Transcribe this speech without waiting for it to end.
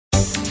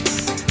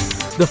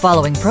The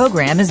following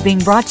program is being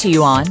brought to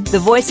you on the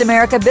Voice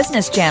America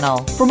Business Channel.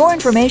 For more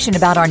information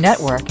about our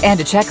network and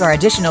to check our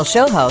additional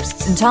show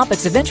hosts and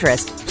topics of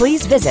interest,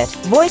 please visit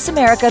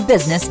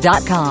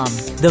voiceamericabusiness.com.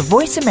 The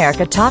Voice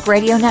America Talk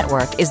Radio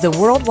Network is the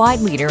worldwide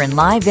leader in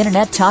live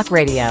Internet talk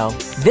radio.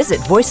 Visit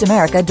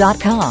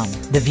voiceamerica.com.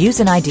 The views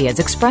and ideas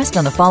expressed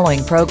on the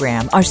following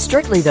program are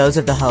strictly those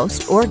of the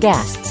host or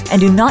guests and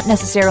do not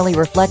necessarily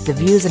reflect the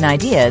views and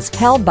ideas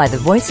held by the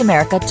Voice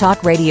America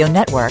Talk Radio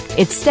Network,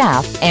 its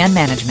staff, and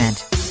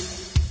management.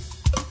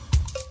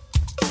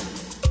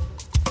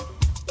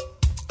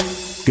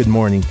 Good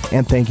morning,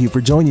 and thank you for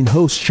joining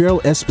host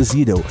Cheryl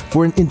Esposito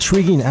for an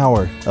intriguing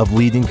hour of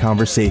leading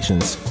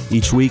conversations.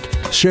 Each week,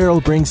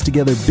 Cheryl brings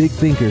together big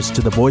thinkers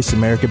to the Voice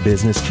America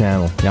Business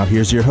Channel. Now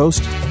here's your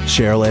host,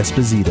 Cheryl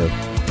Esposito.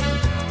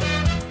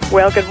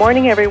 Well, good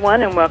morning,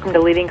 everyone, and welcome to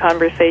Leading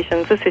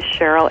Conversations. This is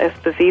Cheryl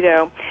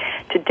Esposito.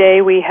 Today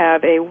we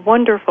have a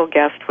wonderful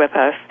guest with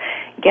us,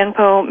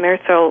 Genpo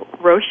Merzel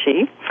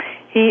Roshi.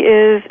 He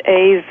is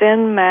a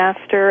Zen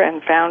Master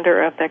and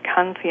founder of the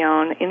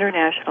Kanzeon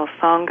International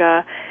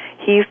Sangha.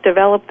 He's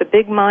developed the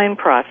Big Mind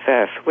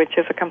process, which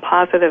is a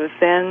composite of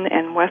Zen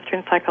and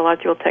Western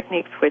psychological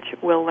techniques, which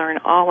we'll learn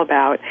all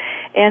about.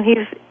 And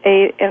he's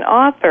an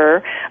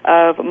author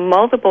of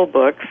multiple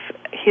books,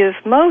 his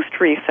most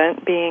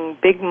recent being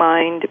Big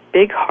Mind,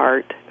 Big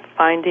Heart,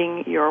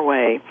 Finding Your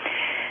Way.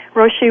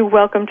 Roshi,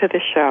 welcome to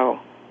the show.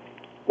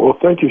 Well,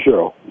 thank you,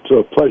 Cheryl. It's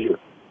a pleasure.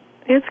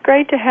 It's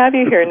great to have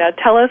you here. Now,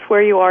 tell us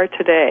where you are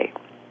today.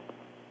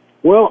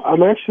 Well,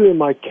 I'm actually in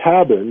my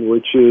cabin,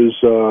 which is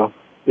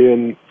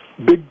in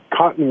Big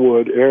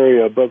Cottonwood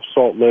area above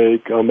Salt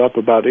Lake. I'm up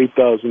about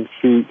 8,000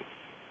 feet,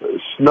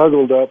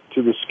 snuggled up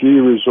to the ski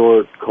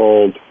resort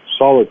called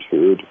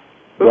Solitude.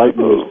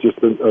 Brighton is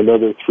just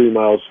another 3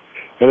 miles.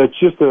 And it's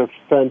just a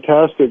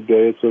fantastic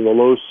day. It's in the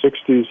low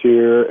 60s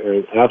here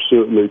and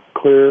absolutely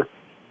clear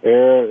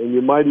air, and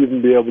you might even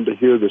be able to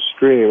hear the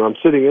stream. I'm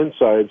sitting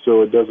inside,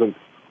 so it doesn't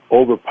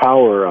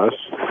overpower us,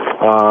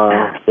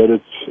 but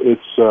it's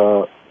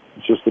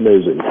just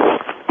amazing.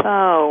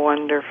 Oh,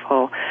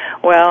 wonderful.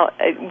 Well,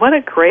 what a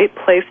great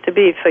place to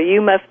be. So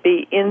you must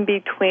be in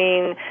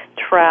between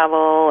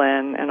travel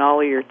and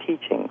all of your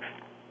teachings.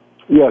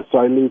 Yes,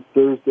 I leave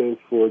Thursday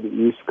for the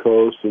East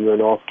Coast and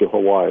then off to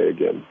Hawaii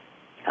again.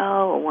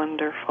 Oh,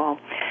 wonderful.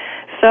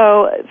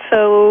 So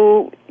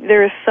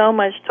there is so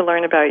much to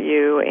learn about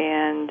you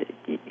and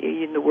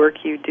the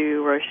work you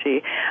do,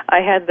 Roshi.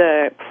 I had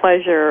the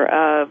pleasure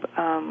of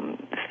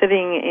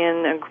sitting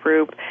in a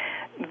group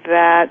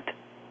that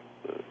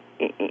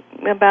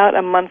about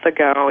a month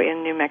ago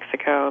in New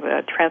Mexico,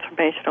 the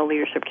Transformational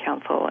Leadership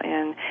Council,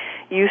 and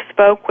you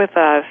spoke with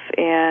us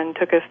and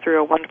took us through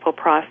a wonderful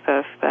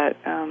process that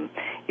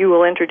you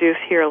will introduce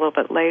here a little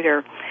bit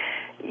later.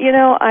 You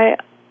know,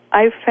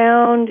 I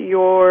found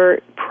your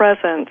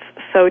presence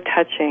so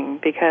touching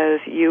because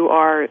you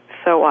are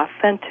so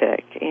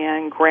authentic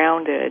and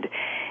grounded,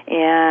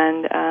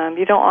 and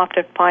you don't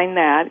often find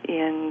that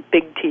in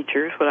big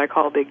teachers, what I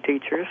call big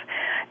teachers.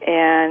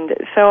 And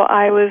so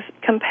I was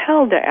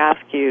compelled to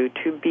ask you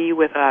to be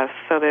with us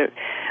so that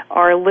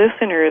our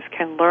listeners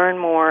can learn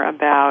more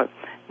about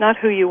not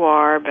who you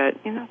are, but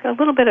a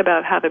little bit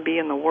about how to be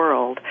in the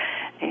world,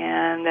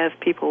 and as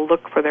people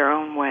look for their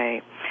own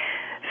way.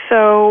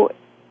 So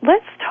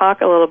let's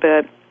talk a little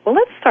bit. Well,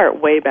 let's start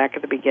way back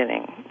at the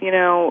beginning.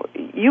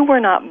 You were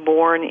not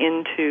born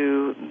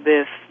into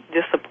this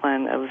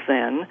discipline of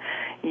Zen.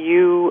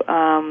 You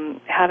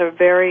had a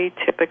very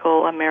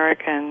typical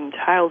American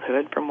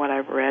childhood, from what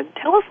I've read.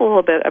 Tell us a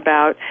little bit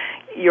about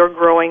your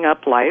growing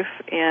up life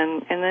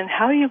and then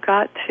how you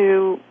got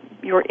to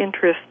your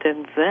interest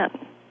in Zen.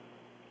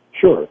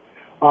 Sure.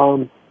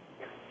 Well,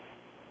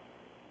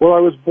 I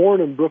was born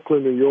in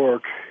Brooklyn, New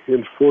York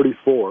in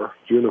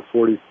June of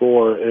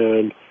 44,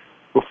 and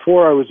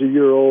before I was a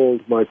year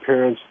old, my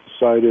parents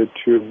decided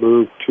to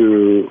move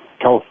to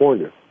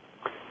California,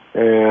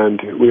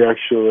 and we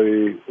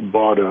actually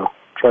bought a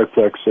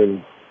triplex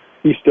in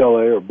East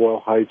LA or Boyle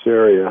Heights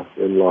area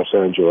in Los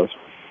Angeles,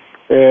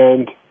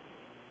 and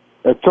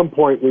at some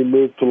point we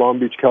moved to Long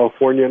Beach,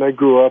 California, and I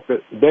grew up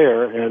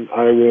there, and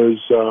I was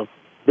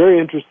very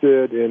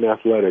interested in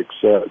athletics.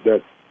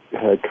 That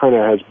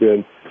has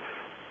been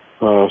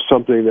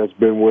something that's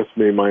been with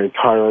me my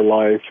entire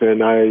life,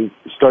 and I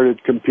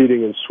started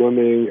competing in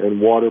swimming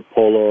and water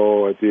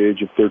polo at the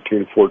age of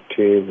 13,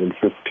 14, and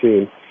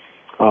 15,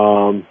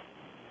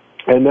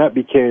 and that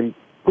became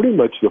pretty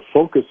much the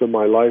focus of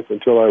my life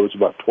until I was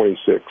about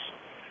 26.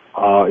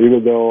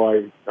 Even though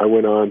I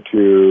went on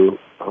to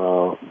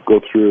go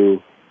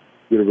through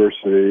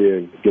university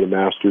and get a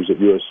master's at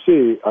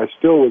USC, I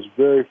still was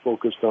very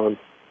focused on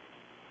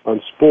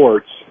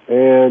sports,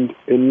 and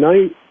in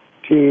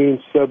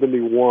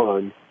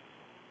 1971,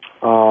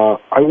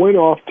 I went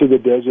off to the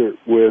desert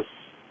with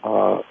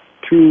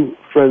two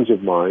friends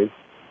of mine,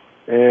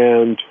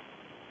 and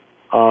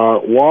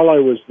while I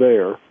was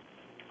there,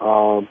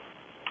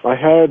 I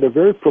had a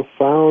very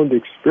profound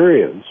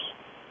experience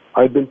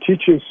I'd been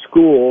teaching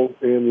school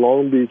in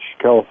Long Beach,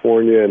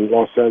 California, and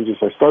Los Angeles.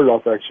 I started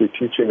off actually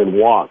teaching in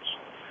Watts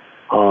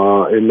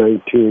in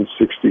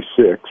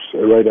 1966,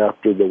 right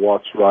after the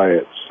Watts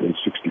riots in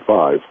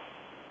 65.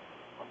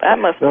 That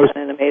must have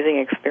been an amazing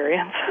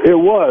experience. It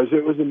was.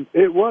 It was an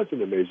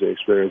amazing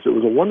experience. It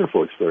was a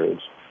wonderful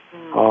experience.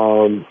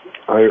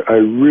 I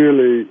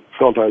really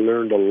felt I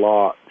learned a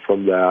lot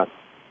from that.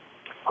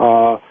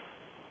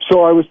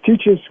 So I was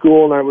teaching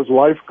school, and I was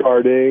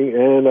lifeguarding,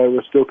 and I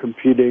was still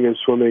competing in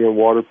swimming and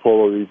water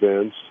polo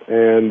events.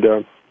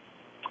 And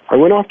I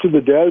went off to the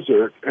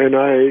desert, and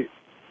I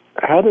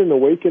had an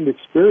awakened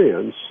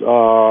experience.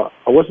 I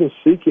wasn't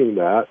seeking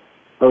that.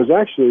 I was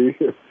actually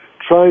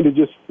trying to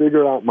just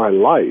figure out my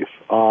life.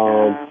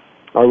 I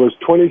was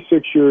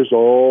 26 years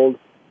old.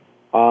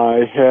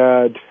 I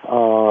had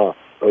a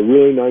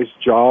really nice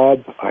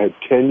job. I had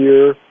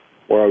tenure,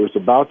 or I was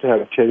about to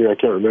have tenure. I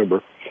can't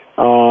remember.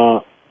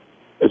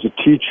 As a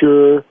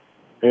teacher,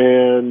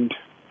 and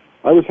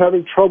I was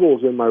having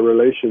troubles in my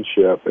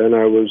relationship, and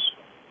I was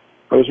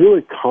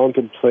really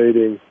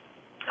contemplating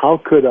how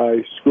could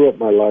I screw up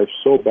my life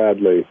so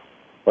badly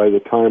by the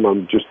time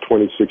I'm just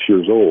 26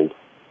 years old,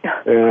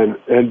 and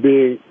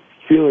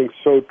feeling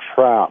so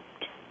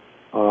trapped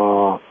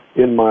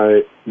in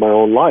my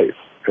own life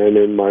and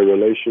in my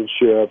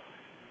relationship.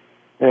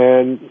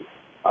 And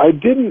I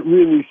didn't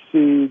really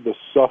see the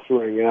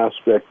suffering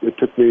aspect. It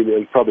took me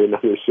probably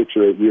another 6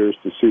 or 8 years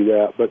to see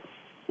that. But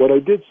what I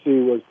did see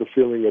was the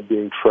feeling of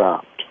being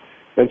trapped.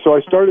 And so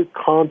I started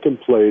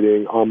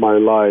contemplating on my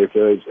life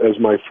as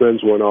my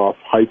friends went off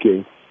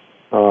hiking.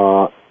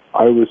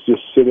 I was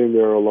just sitting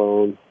there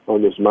alone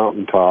on this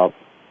mountaintop.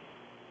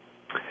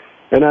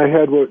 And I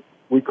had what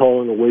we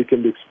call an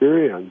awakened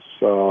experience.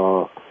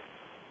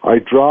 I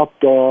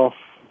dropped off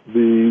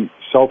the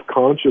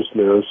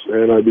self-consciousness,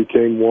 and I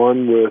became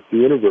one with the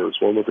universe,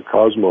 one with the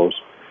cosmos,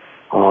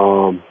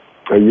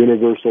 a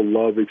universal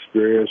love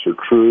experience or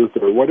truth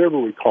or whatever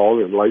we call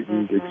it,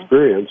 enlightened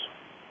experience.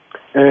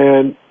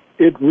 And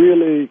it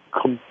really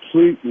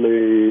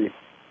completely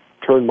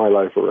turned my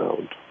life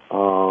around.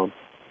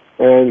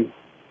 And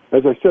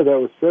as I said, that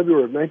was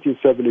February of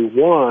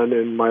 1971,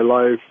 and my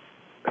life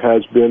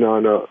has been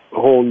on a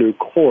whole new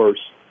course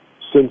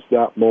since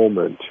that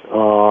moment.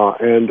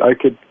 And I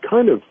could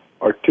kind of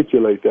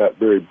articulate that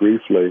very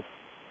briefly.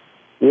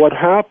 What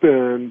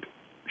happened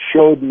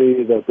showed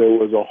me that there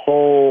was a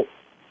whole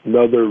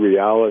another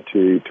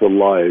reality to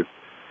life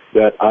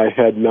that I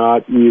had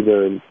not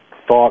even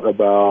thought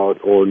about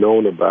or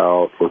known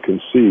about or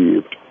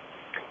conceived.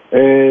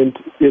 And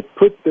it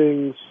put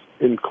things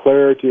in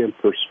clarity and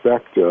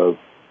perspective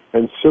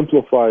and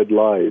simplified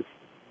life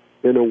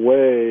in a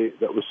way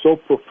that was so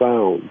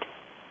profound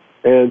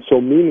and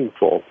so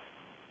meaningful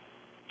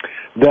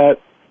that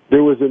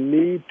there was a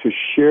need to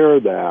share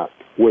that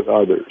with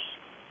others.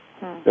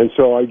 And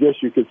so I guess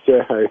you could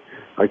say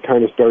I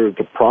kind of started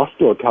to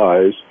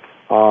proselytize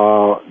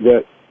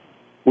that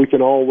we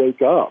can all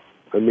wake up.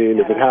 I mean,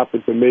 if it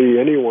happened to me,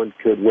 anyone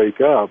could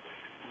wake up.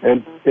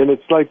 And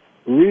it's like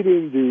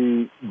reading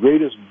the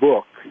greatest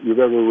book you've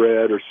ever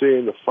read or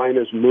seeing the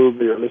finest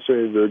movie or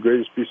listening to the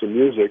greatest piece of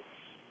music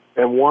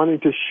and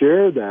wanting to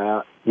share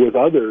that with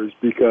others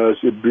because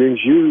it brings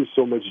you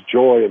so much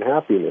joy and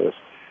happiness.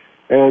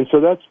 And so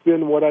that's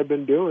been what I've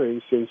been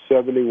doing since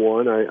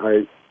 71.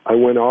 I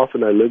went off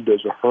and I lived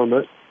as a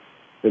hermit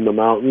in the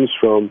mountains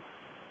from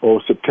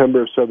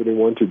September of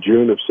 71 to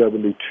June of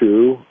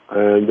 72.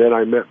 And then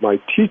I met my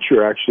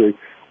teacher actually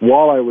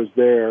while I was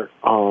there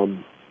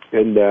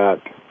in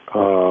that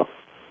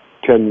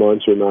 10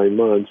 months or 9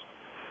 months.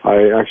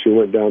 I actually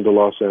went down to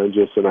Los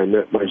Angeles and I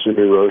met my Zen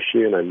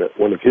Roshi, and I met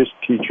one of his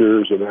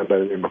teachers, and that by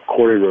the name of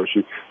Kori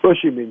Roshi.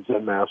 Roshi means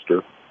Zen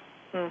Master.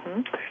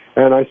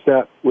 And I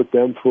sat with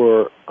them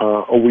for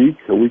a week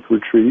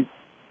retreat,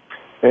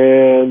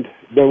 and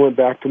then went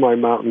back to my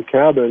mountain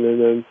cabin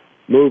and then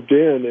moved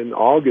in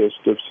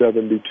August of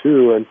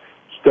 72 and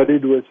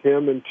studied with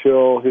him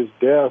until his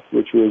death,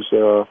 which was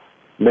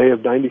May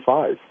of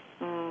 95.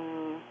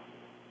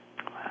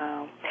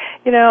 Wow.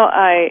 You know,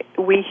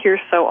 we hear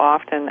so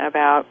often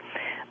about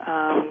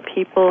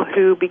people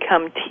who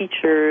become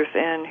teachers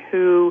and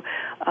who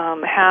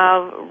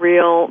have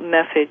real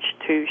message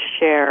to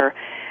share,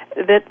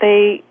 that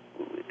they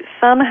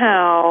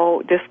somehow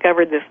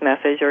discovered this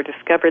message or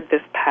discovered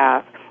this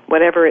path,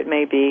 whatever it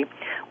may be,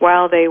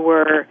 while they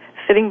were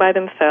sitting by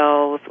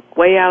themselves,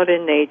 way out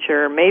in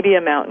nature, maybe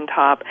a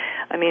mountaintop.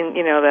 I mean,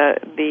 you know,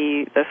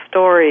 the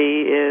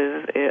story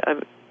is,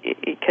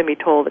 it can be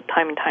told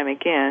time and time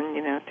again,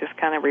 you know, just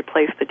kind of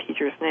replace the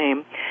teacher's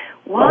name.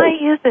 Why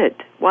is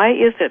it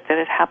that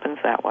it happens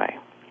that way?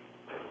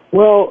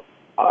 Well,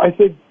 I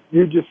think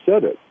you just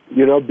said it,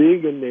 you know,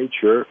 being in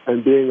nature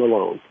and being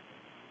alone.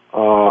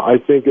 I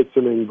think it's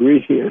an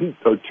ingredient,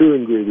 or two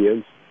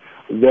ingredients,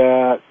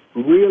 that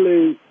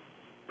really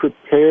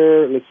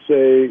prepare, let's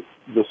say,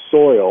 the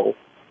soil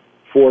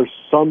for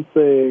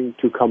something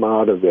to come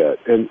out of it.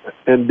 And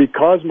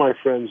because my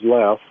friends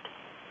left,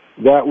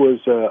 that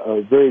was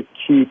a very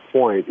key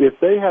point. If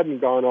they hadn't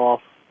gone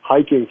off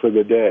hiking for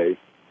the day,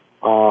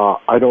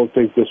 I don't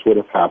think this would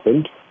have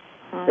happened.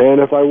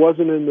 And if I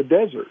wasn't in the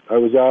desert, I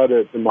was out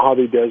at the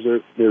Mojave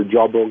Desert near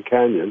Jawbone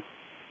Canyon,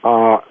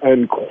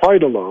 and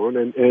quite alone,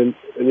 and in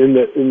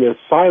the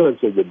silence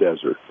of the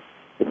desert,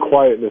 the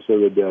quietness of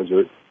the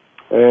desert,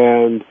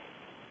 and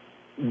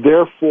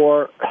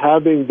therefore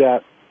having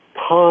that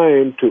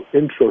time to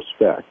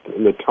introspect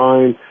and the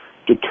time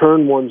to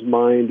turn one's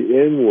mind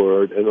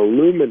inward and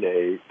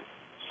illuminate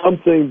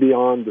something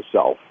beyond the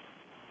self,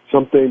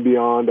 something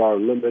beyond our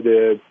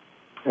limited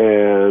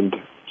and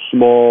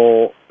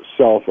small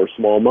self or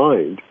small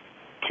mind,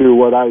 to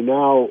what I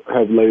now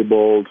have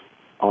labeled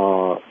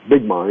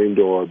big mind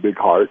or big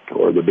heart,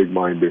 or the big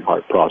mind, big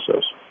heart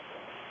process.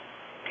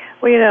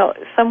 Well,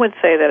 some would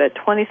say that at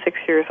 26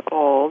 years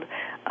old,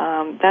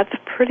 that's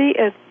pretty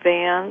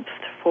advanced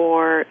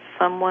for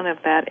someone of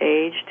that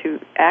age to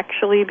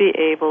actually be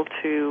able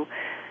to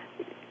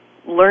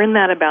learn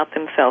that about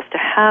themselves, to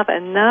have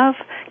enough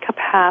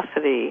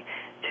capacity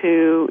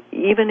to,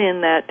 even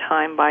in that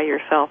time by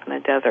yourself in the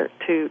desert,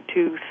 to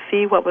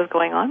see what was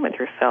going on with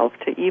yourself,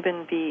 to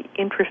even be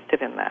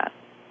interested in that.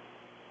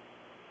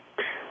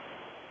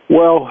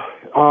 Well,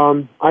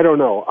 I don't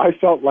know. I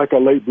felt like a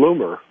late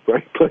bloomer,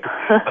 frankly.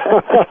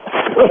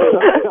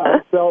 I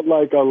felt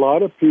like a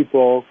lot of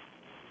people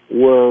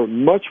were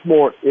much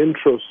more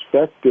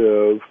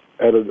introspective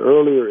at an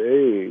earlier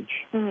age.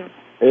 Mm-hmm.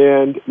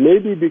 And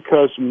maybe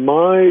because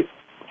my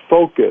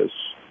focus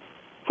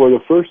for the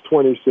first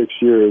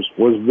 26 years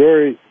was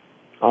very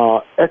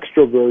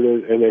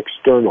extroverted and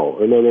external.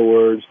 In other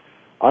words,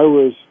 I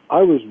was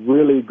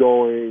really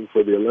going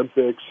for the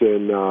Olympics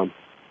in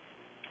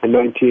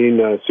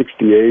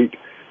 1968.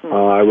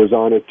 I was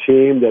on a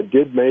team that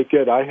did make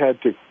it. I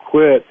had to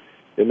quit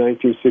in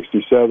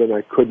 1967.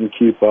 I couldn't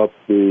keep up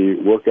the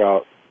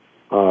workout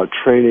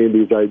training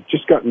because I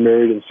just got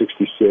married in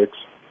 66.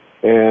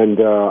 And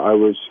I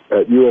was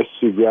at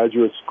USC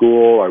graduate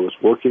school. I was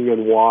working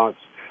in Watts,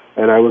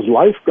 and I was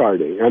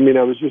lifeguarding. I mean,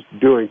 I was just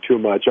doing too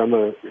much. I'm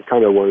a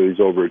kind of one of these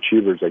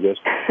overachievers, I guess.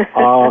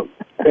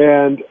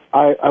 And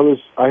I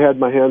had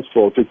my hands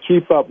full to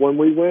keep up when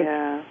we went.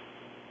 Yeah.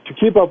 To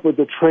keep up with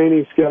the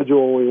training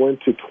schedule, when we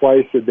went to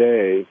twice a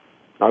day,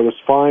 I was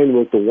fine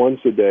with the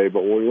once a day,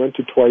 but when we went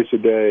to twice a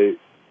day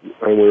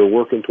and we were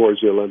working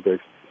towards the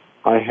Olympics,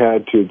 I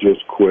had to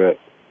just quit,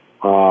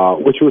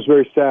 which was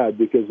very sad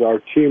because our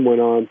team went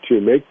on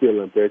to make the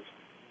Olympics,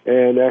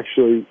 and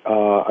actually,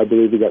 I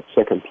believe we got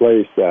second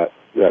place that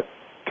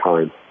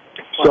time.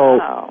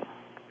 Wow.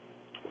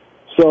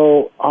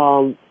 So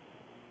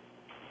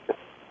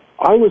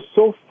I was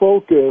so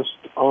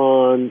focused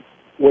on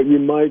what you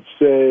might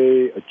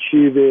say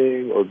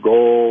achieving or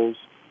goals,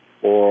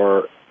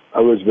 or I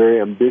was very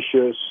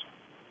ambitious.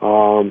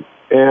 And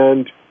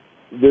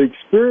the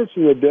experience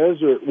in the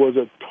desert was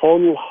a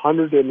total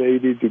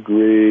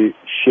 180-degree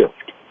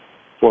shift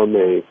for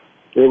me.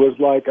 It was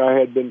like I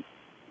had been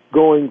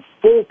going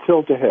full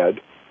tilt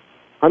ahead,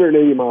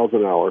 180 miles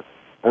an hour,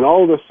 and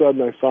all of a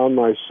sudden I found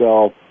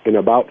myself in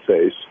about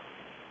face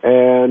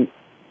and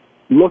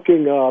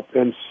looking up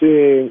and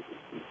seeing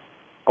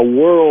a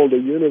world, a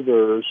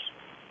universe,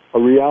 a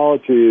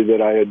reality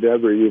that I had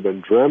never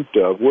even dreamt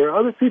of, where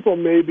other people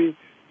maybe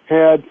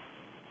had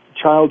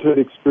childhood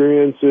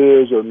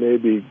experiences or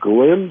maybe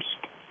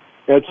glimpsed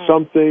at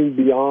something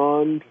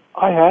beyond.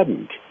 I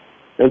hadn't.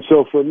 And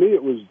so for me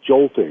it was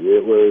jolting.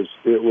 It was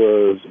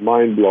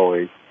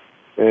mind-blowing.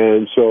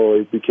 And so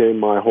it became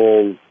my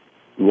whole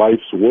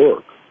life's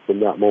work from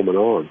that moment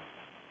on.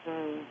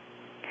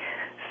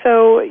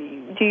 So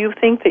do you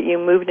think that you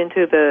moved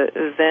into the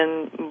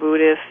Zen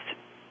Buddhist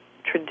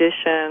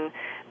tradition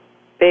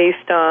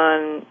based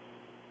on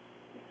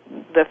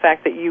the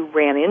fact that you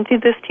ran into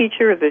this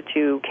teacher, that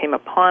you came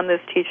upon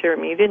this teacher? I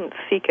mean, you didn't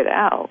seek it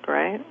out,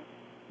 right?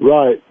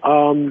 Right.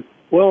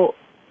 Well,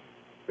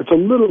 it's a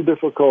little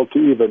difficult to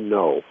even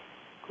know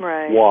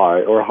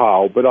why or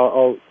how, but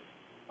I'll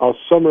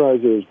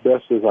summarize it as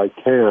best as I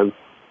can.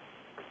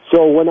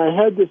 So when I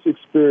had this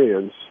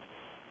experience,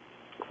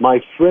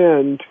 my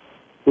friend,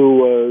 who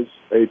was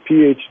a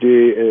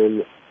PhD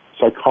in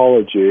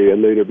psychology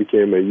and later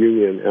became a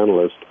Jungian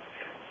analyst,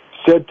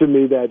 said to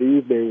me that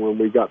evening when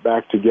we got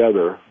back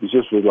together,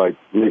 this was like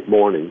late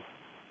morning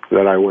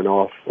that I went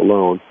off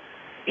alone,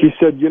 he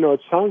said,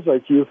 it sounds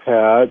like you've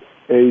had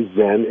a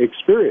Zen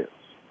experience.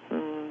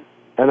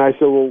 And I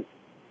said, well,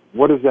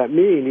 what does that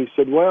mean? He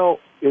said, well,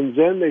 in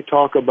Zen they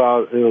talk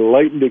about an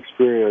enlightened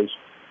experience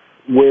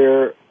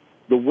where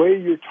the way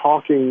you're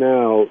talking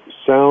now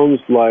sounds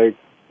like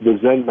the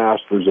Zen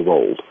Masters of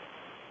old.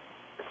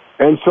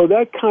 And so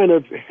that kind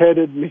of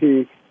headed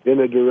me in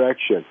a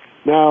direction.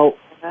 Now,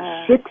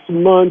 6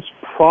 months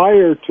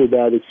prior to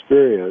that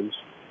experience,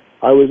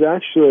 I was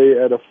actually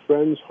at a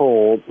friend's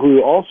home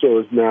who also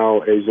is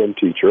now a Zen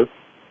teacher,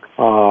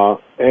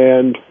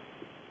 and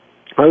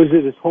I was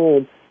at his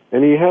home,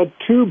 and he had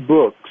 2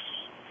 books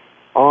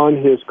on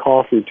his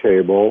coffee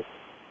table.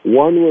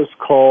 One was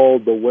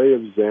called The Way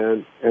of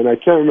Zen, and I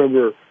can't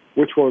remember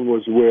which one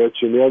was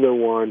which, and the other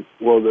one,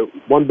 the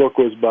one book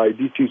was by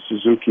D.T.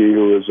 Suzuki,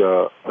 who is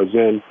a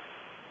Zen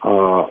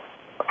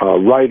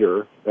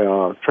writer,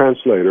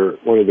 translator,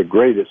 one of the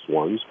greatest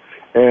ones,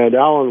 and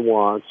Alan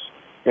Watts,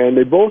 and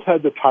they both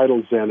had the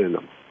title Zen in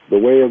them, The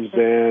Way of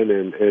Zen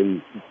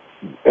and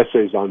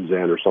Essays on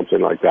Zen or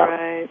something like that.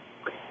 Right.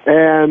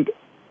 And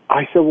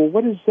I said, well,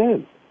 what is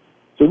Zen?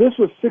 So this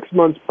was 6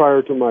 months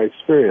prior to my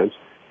experience,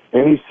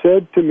 and he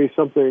said to me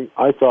something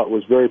I thought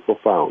was very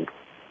profound.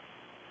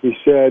 He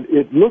said,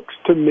 it looks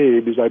to me,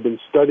 because I've been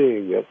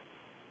studying it,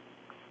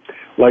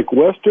 like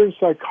Western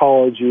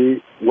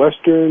psychology,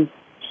 Western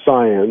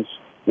science,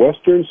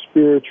 Western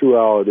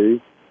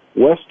spirituality,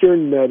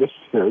 Western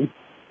medicine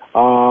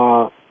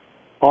are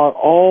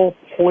all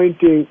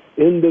pointing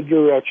in the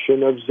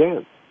direction of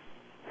Zen.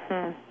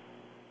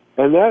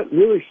 And that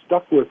really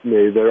stuck with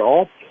me. They're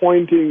all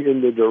pointing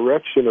in the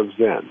direction of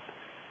Zen.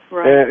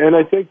 Right. And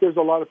I think there's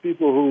a lot of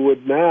people who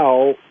would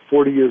now,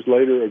 40 years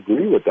later,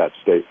 agree with that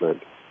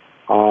statement.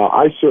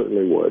 I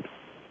certainly would.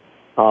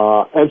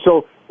 And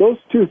so those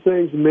two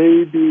things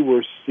maybe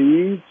were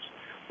seeds,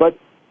 but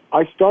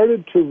I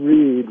started to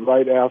read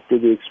right after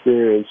the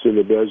experience in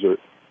the desert.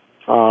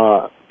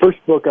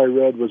 First book I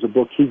read was a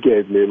book he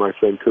gave me, my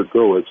friend Kurt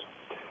Gurwitz,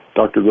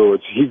 Dr.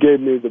 Gurwitz. He gave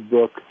me the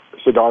book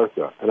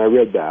Siddhartha, and I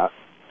read that.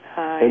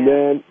 And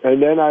then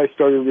I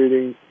started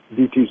reading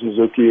D.T.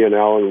 Suzuki and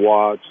Alan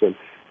Watts and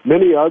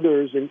many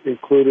others,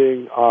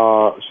 including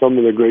some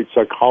of the great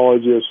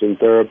psychologists and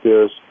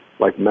therapists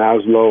like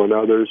Maslow and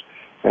others,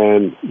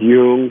 and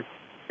Jung.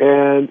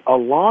 And a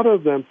lot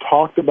of them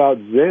talked about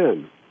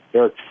Zen,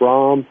 Erich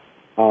Fromm,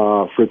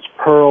 Fritz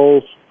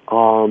Perls.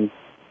 And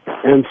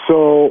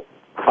so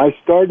I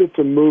started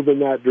to move in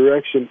that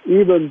direction,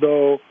 even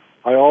though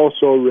I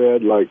also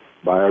read like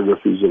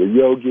biographies of a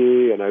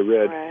yogi, and I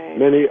read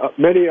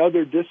many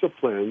other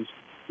disciplines.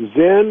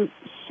 Zen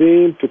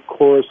seemed to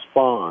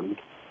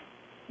correspond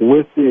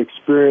with the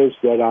experience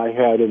that I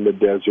had in the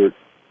desert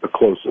the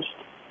closest.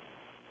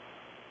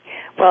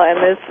 Well,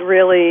 and this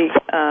really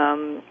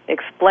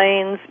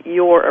explains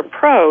your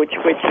approach,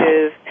 which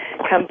is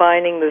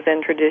combining the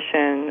Zen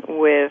tradition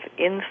with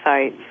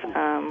insights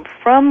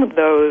from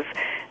those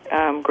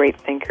great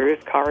thinkers,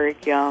 Carl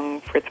Jung,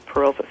 Fritz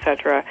Perls,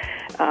 etc.,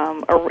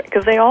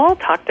 because they all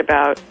talked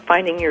about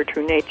finding your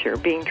true nature,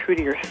 being true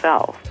to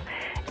yourself.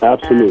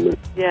 Absolutely.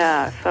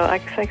 So I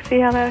see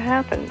how that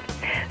happens.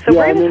 So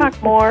we're going to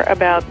talk more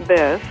about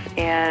this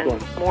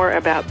and more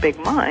about Big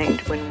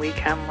Mind when we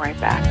come right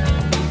back.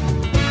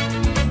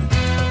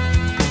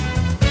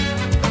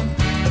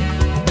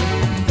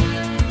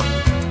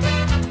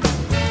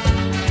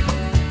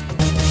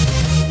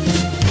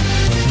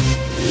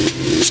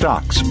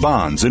 Stocks,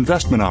 bonds,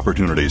 investment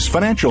opportunities,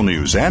 financial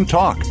news, and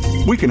talk.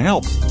 We can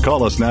help.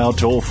 Call us now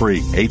toll-free,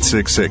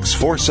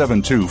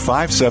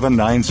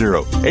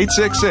 866-472-5790,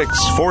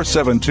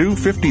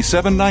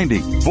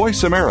 866-472-5790,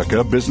 Voice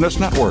America Business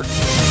Network.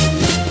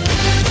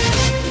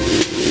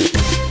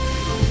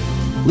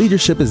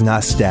 Leadership is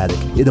not static.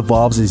 It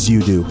evolves as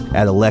you do.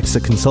 At Alexa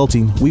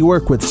Consulting, we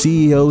work with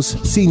CEOs,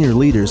 senior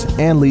leaders,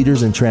 and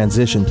leaders in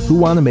transition who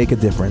want to make a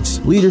difference.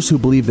 Leaders who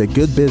believe that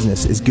good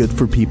business is good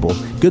for people,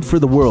 good for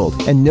the world,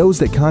 and knows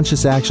that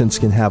conscious actions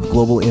can have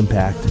global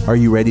impact. Are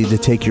you ready to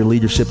take your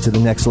leadership to the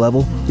next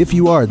level? If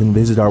you are, then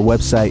visit our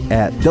website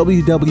at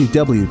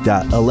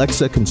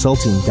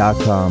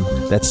www.alexaconsulting.com.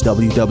 That's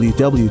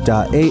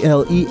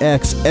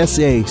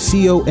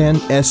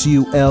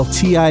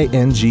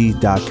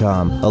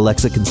www.alexaconsulting.com.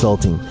 Alexa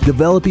Consulting,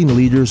 developing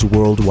leaders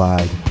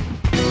worldwide.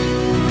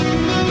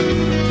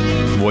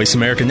 Voice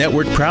America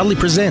Network proudly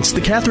presents The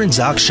Kathryn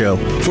Zox Show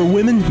for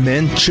women,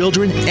 men,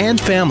 children,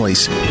 and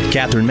families.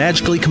 Kathryn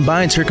magically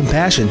combines her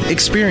compassion,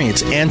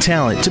 experience, and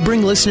talent to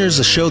bring listeners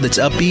a show that's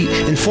upbeat,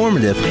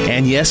 informative,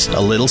 and yes, a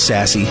little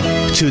sassy.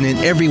 Tune in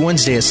every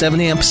Wednesday at 7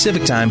 a.m.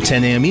 Pacific Time,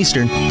 10 a.m.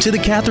 Eastern to The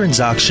Kathryn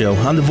Zox Show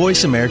on the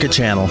Voice America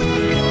channel.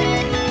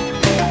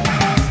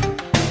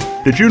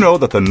 Did you know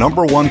that the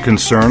number one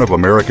concern of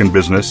American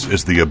business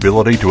is the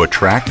ability to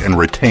attract and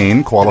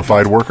retain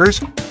qualified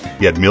workers?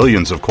 Yet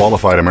millions of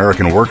qualified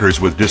American workers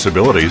with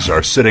disabilities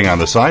are sitting on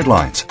the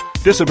sidelines.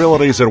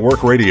 Disabilities at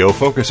Work Radio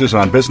focuses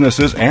on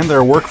businesses and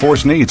their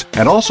workforce needs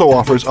and also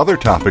offers other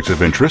topics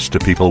of interest to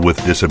people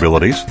with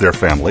disabilities, their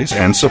families,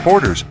 and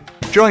supporters.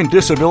 Join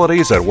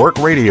Disabilities at Work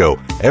Radio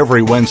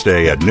every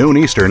Wednesday at noon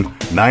Eastern,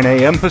 9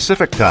 a.m.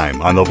 Pacific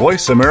Time on the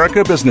Voice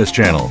America Business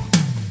Channel.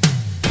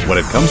 When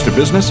it comes to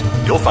business,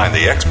 you'll find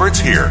the experts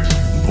here.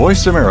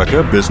 Voice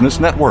America Business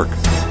Network.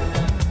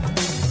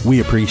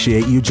 We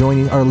appreciate you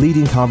joining our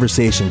leading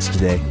conversations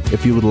today.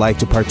 If you would like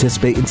to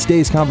participate in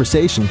today's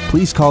conversation,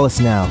 please call us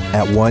now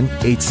at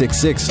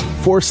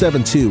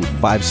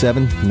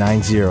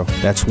 1-866-472-5790.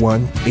 That's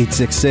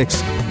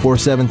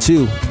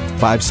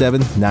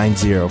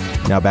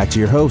 1-866-472-5790. Now back to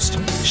your host,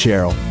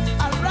 Cheryl.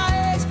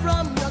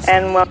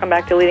 And welcome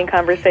back to Leading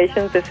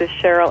Conversations. This is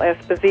Cheryl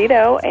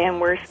Esposito, and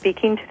we're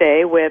speaking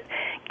today with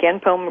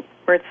Genpo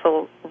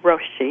Merzel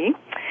Roshi.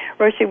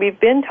 Roshi, we've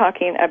been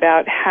talking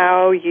about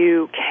how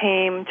you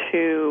came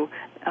to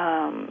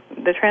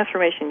the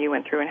transformation you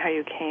went through and how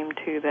you came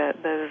to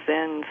the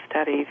Zen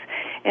studies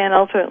and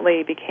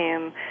ultimately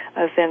became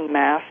a Zen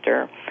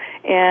Master.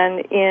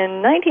 And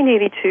in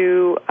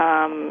 1982,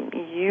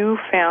 you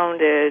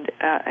founded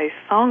a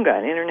Sangha,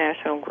 an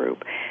international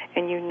group,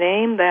 and you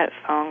named that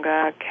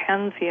Sangha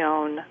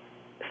Kanzeon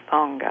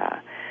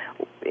Sangha.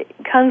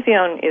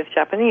 Kanzeon is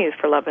Japanese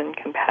for love and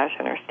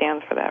compassion, or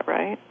stands for that,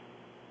 right?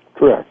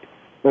 Correct.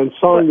 And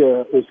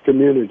Sangha is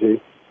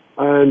community.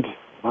 And,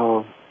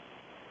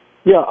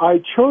 I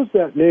chose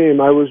that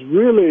name. I was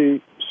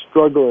really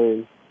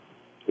struggling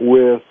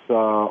with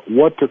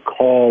what to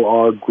call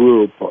our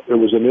group. It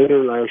was an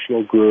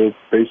international group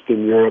based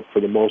in Europe for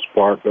the most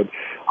part, but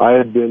I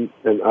had been,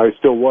 and I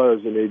still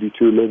was in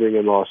 82, living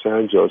in Los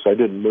Angeles. I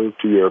didn't move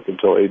to Europe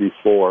until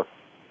 84.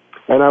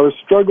 And I was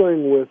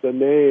struggling with a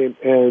name,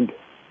 and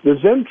the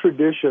Zen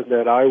tradition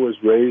that I was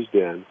raised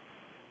in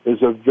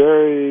is a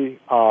very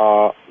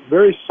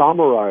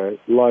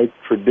samurai-like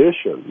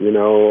tradition. You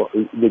know,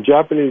 the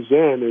Japanese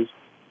Zen is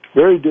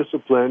very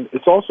disciplined.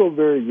 It's also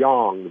very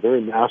yang,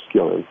 very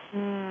masculine.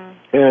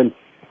 And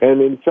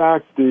in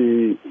fact,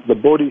 the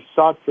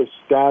Bodhisattva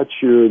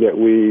statue that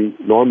we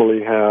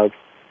normally have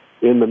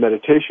in the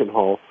meditation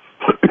hall,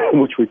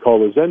 which we call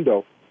the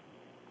Zendo,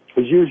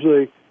 is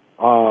usually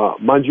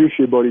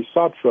Manjushri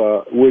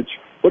Bodhisattva, which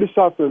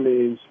Bodhisattva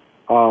means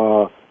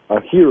a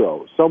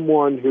hero,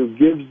 someone who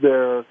gives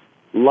their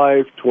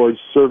life towards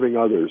serving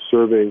others,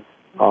 serving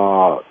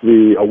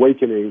the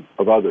awakening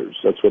of others.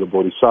 That's what a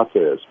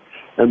Bodhisattva is.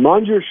 And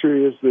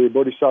Manjushri is the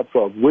Bodhisattva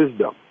of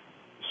wisdom.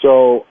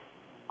 So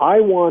I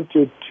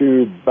wanted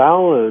to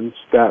balance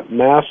that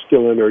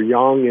masculine or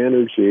yang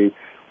energy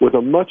with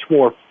a much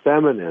more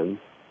feminine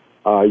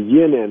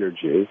yin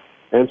energy.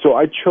 And so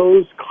I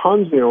chose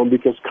Kanzeon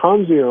because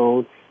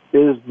Kanzeon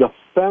is the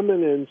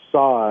feminine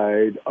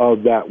side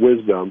of that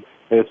wisdom,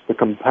 and it's the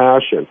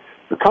compassion.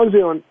 The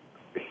Kanzeon,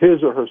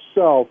 his or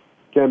herself,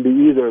 can be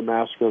either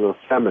masculine or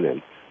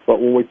feminine. But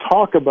when we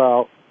talk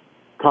about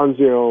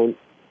Kanzeon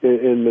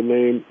in the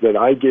name that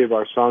I gave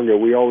our Sangha,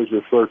 we always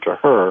refer to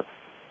her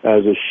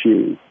as a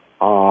she,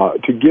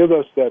 to give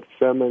us that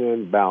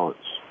feminine balance.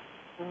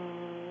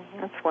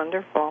 That's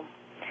wonderful.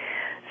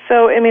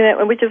 So, I mean,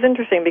 which is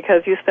interesting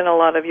because you spend a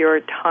lot of your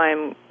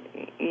time,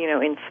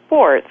 in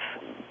sports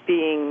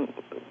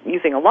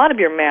using a lot of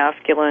your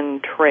masculine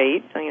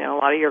trait, a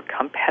lot of your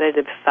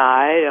competitive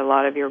side, a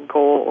lot of your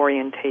goal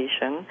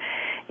orientation.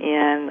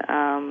 And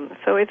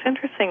so it's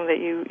interesting that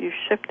you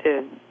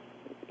shifted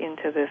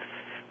into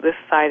this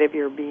side of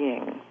your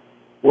being.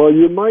 Well,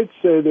 you might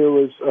say there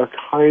was a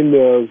kind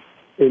of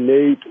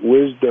innate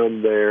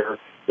wisdom there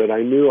that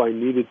I knew I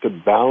needed to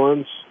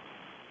balance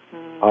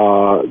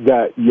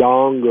that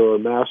yang or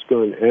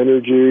masculine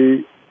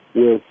energy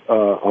with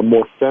a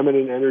more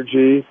feminine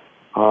energy.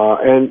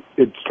 And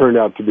it's turned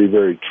out to be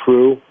very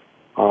true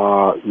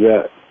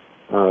that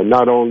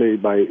not only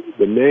by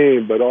the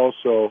name, but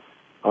also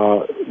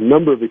a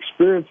number of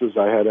experiences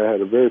I had. I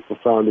had a very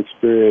profound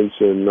experience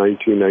in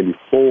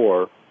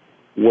 1994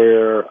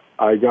 where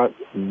I got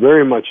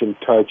very much in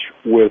touch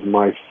with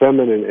my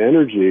feminine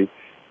energy,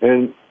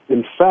 and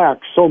in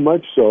fact, so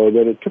much so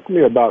that it took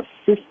me about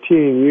 15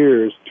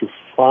 years to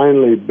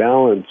finally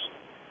balance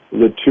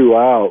the two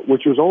out,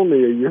 which was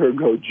only a year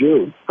ago,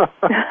 June.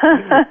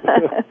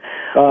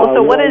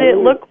 So what did it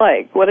look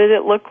like? What did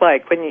it look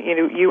like when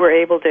you were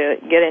able to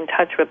get in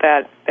touch with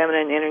that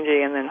feminine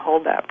energy and then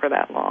hold that for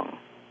that long?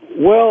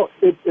 Well,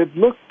 it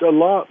looked a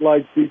lot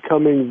like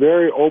becoming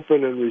very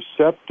open and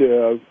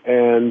receptive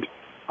and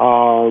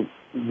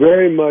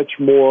very much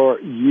more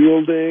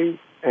yielding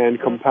and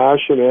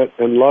compassionate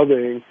and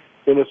loving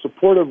in a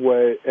supportive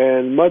way,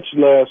 and much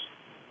less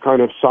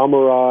kind of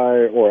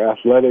samurai or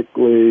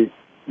athletically,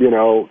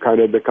 kind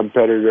of the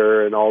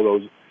competitor and all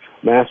those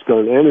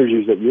masculine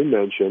energies that you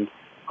mentioned.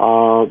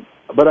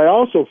 But I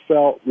also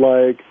felt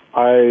like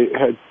I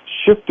had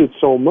shifted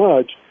so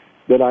much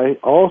that I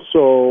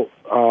also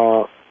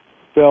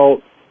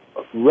felt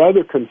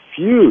rather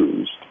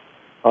confused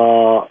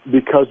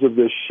because of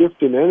this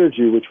shift in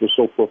energy, which was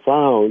so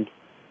profound,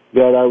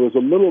 that I was a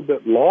little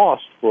bit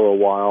lost for a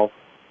while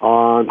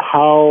on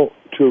how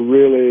to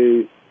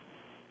really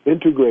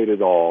integrate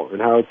it all and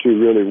how to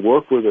really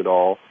work with it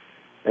all.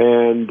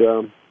 And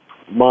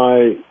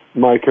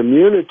my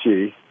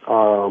community,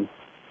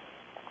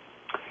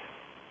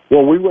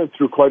 we went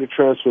through quite a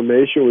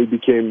transformation. We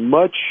became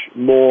much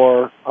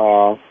more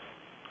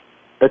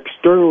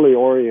externally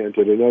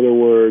oriented. In other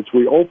words,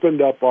 we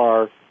opened up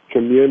our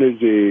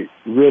community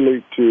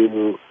really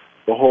to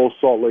the whole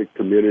Salt Lake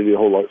community, the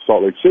whole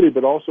Salt Lake City,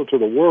 but also to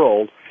the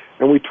world.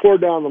 And we tore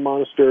down the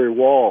monastery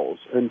walls.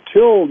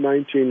 Until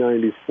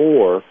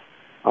 1994,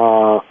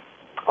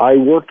 I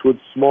worked with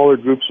smaller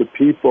groups of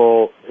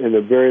people in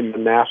a very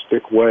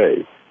monastic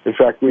way. In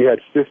fact, we had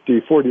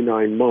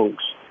 49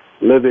 monks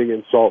living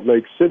in Salt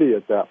Lake City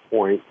at that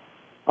point,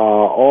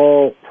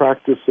 all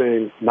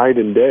practicing night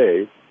and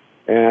day.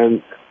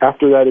 And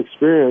after that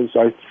experience,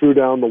 I threw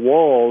down the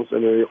walls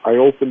and I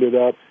opened it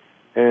up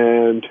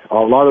and a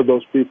lot of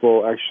those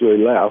people actually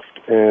left,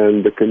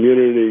 and the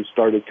community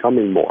started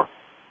coming more.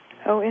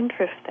 Oh,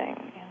 interesting.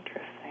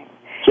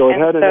 So it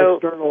had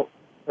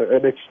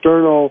an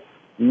external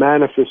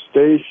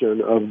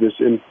manifestation of this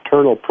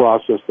internal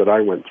process that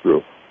I went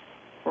through.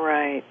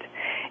 Right.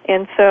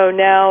 And so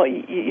now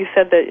you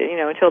said that,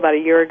 until about a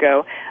year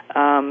ago,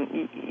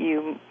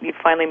 you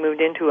finally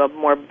moved into a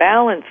more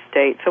balanced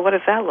state. So what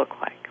does that look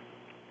like?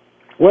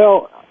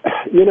 Well,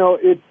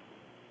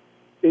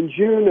 in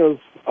June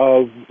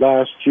of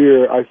last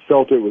year, I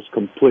felt it was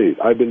complete.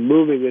 I've been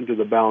moving into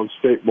the balanced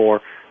state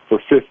more for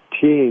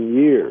 15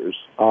 years.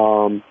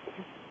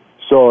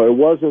 So it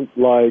wasn't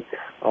like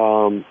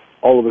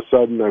all of a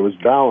sudden I was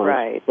balanced.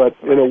 Right. But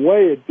in a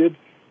way, it did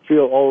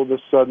feel all of a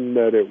sudden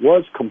that it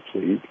was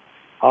complete.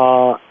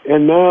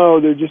 And now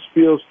there just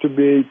feels to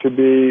be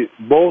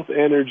both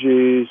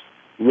energies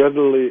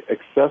readily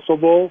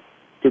accessible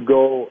to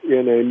go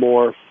in a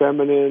more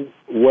feminine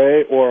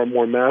way or a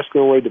more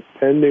masculine way,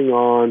 depending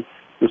on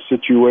the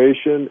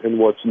situation and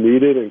what's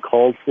needed and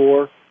called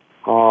for.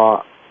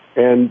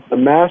 And the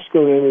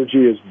masculine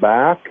energy is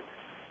back,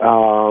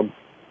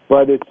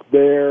 but it's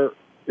there,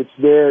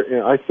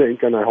 I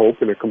think, and I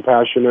hope, in a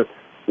compassionate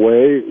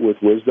way with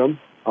wisdom,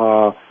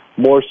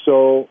 more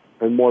so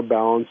and more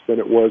balanced than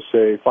it was,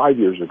 say, 5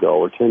 years ago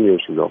or 10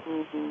 years ago.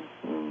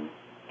 Mm-hmm.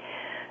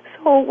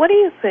 So what do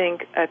you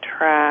think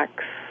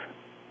attracts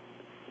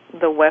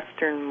the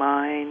Western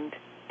mind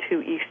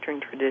to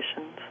Eastern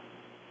traditions?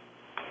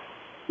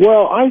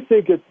 Well, I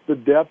think it's the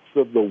depth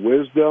of the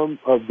wisdom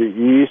of the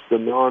East, the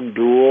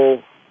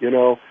non-dual.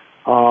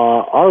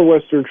 Our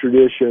Western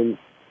tradition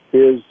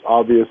is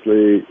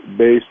obviously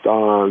based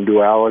on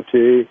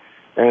duality,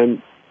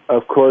 and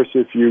of course,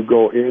 if you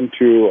go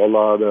into a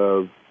lot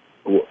of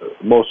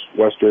most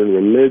Western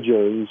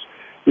religions,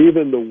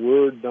 even the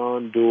word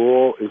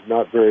non-dual is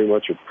not very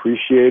much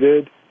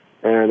appreciated,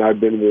 and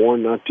I've been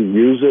warned not to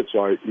use it,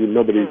 so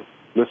nobody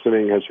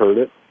listening has heard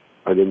it.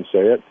 I didn't say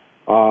it.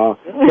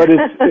 But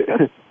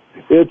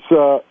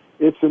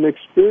it's an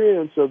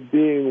experience of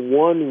being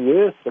one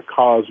with the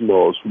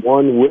cosmos,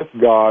 one with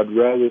God,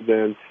 rather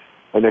than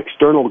an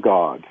external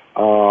God,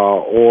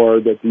 or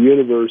that the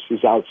universe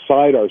is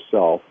outside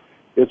ourselves.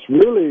 It's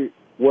really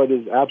what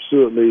is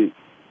absolutely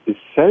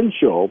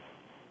essential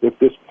if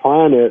this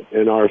planet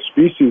and our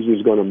species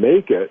is going to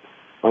make it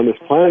on this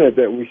planet,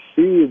 that we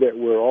see that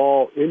we're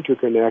all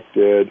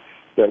interconnected,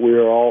 that we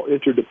are all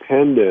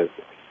interdependent,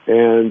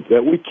 and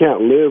that we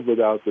can't live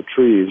without the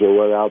trees or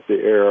without the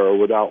air or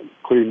without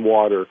clean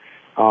water,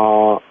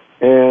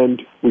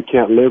 and we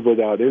can't live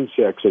without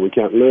insects, and we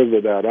can't live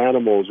without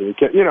animals, and we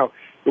can't,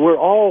 we're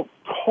all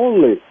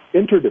totally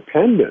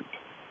interdependent.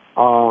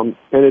 And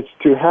it's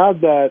to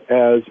have that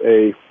as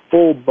a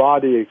full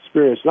body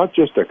experience, not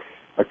just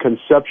a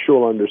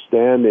conceptual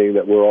understanding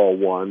that we're all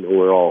one, or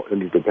we're all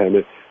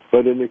interdependent,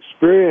 but an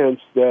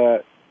experience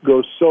that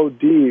goes so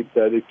deep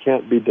that it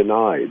can't be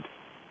denied,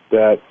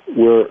 that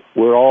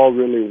we're all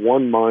really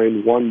one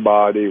mind, one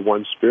body,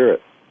 one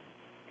spirit.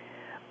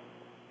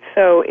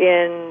 So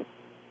in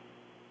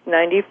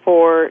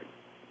 94,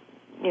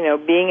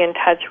 being in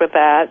touch with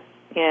that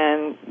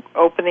and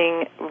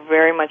opening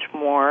very much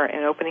more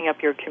and opening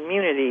up your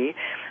community,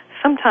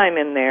 sometime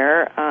in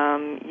there,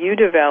 you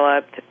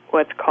developed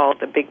what's called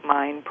the Big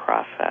Mind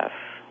process.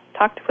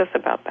 Talk to us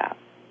about that.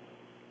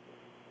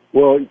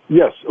 Well,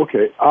 yes,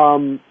 okay.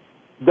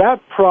 That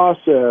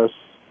process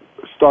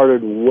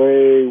started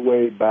way,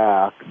 way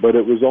back, but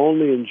it was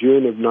only in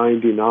June of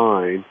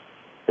 99.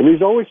 And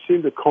these always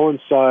seem to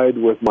coincide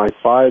with my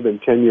 5 and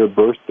 10-year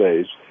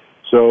birthdays.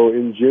 So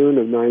in June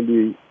of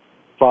 99,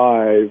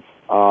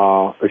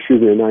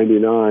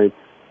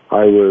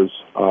 I was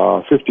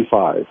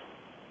 55.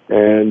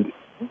 And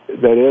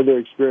that other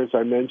experience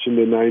I mentioned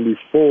in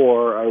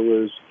 94, I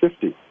was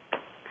 50.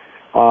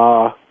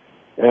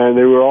 And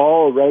they were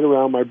all right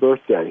around my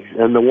birthday.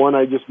 And the one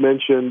I just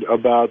mentioned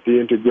about the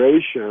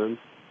integration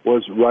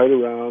was right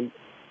around,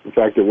 in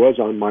fact, it was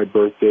on my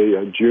birthday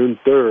on June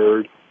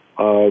 3rd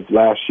of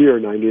last year,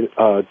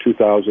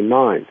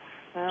 2009.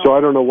 Wow. So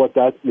I don't know what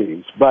that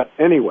means. But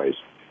anyways,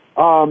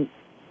 I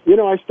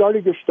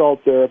started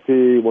Gestalt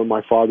therapy when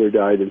my father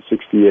died in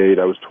 68.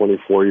 I was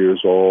 24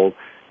 years old.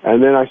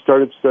 And then I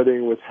started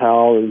studying with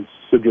Hal and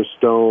Sidra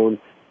Stone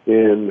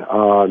in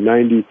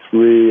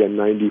 83 and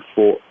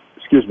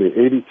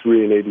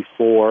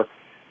 84.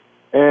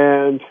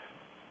 And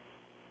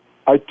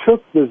I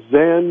took the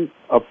Zen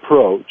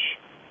approach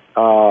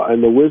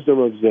and the wisdom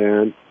of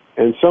Zen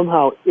and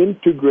somehow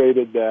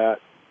integrated that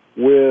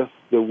with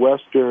the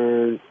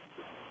Western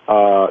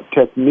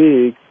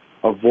technique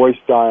of voice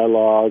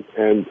dialogue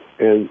and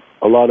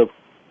a lot of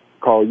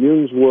Carl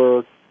Jung's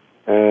work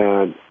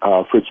and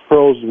Fritz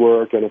Perl's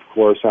work, and of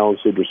course Alan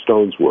Sidra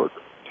Stone's work.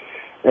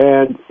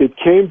 And it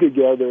came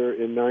together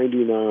in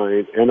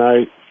 99, and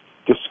I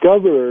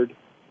discovered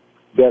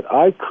that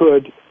I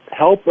could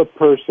help a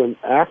person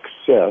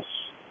access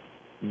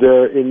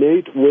their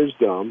innate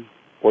wisdom,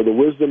 or the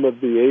wisdom of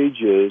the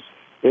ages,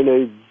 in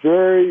a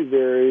very,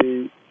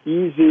 very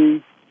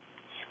easy,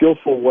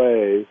 skillful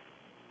way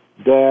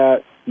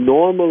that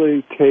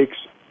normally takes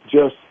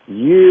just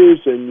years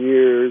and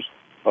years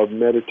of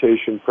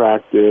meditation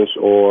practice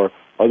or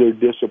other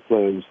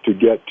disciplines to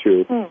get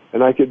to.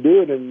 And I could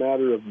do it in a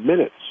matter of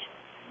minutes.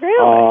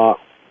 Really?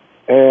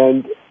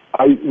 And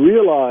I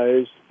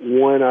realized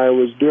when I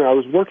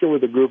was working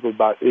with a group of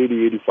about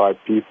 80, 85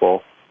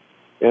 people,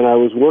 and I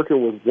was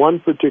working with one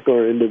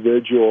particular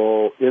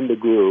individual in the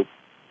group,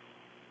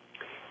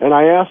 and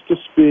I asked to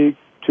speak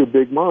to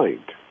Big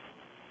Mind.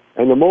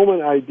 And the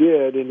moment I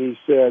did, and he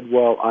said,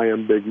 well, I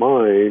am Big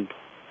Mind,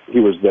 he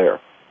was there.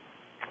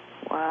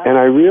 Wow. And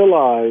I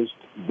realized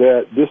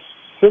that this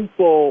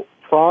simple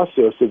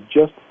process of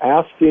just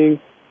asking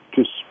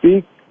to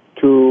speak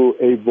to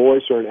a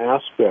voice or an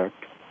aspect,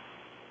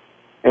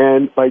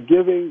 and by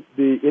giving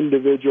the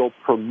individual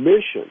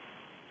permission,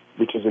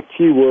 which is a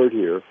key word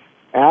here,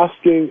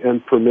 asking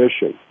and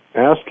permission,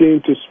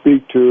 asking to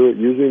speak to,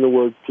 using the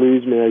word,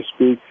 please may I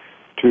speak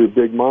to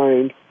Big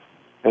Mind,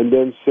 and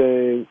then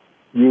saying,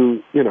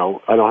 you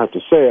know, I don't have to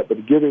say it,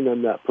 but giving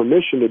them that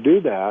permission to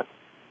do that,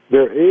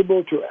 they're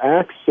able to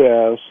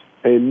access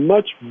a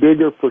much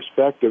bigger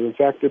perspective, in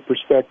fact, a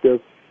perspective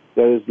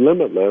that is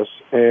limitless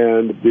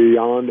and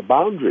beyond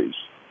boundaries.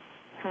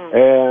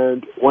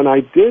 And when I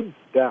did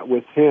that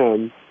with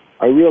him,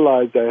 I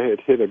realized I had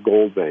hit a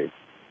gold vein,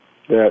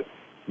 that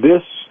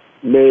this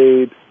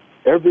made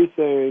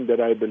everything that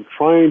I've been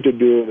trying to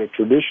do in a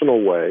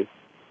traditional way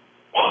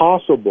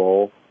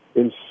possible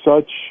in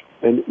such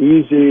an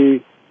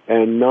easy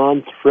and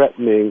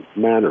non-threatening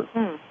manner.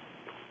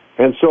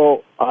 And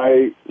so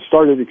I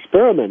started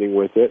experimenting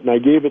with it, and I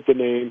gave it the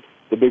name,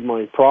 the Big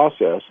Mind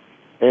Process,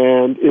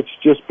 and it's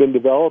just been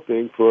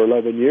developing for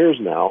 11 years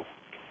now.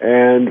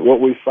 And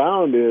what we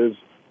found is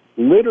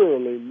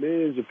literally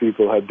millions of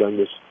people have done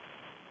this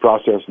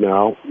process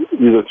now,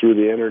 either through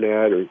the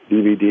internet or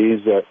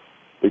DVDs that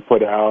we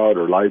put out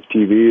or live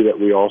TV that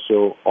we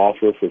also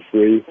offer for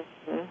free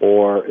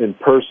or in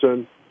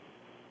person.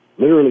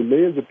 Literally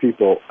millions of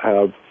people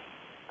have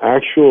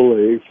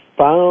actually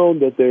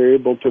found that they're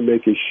able to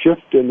make a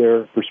shift in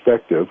their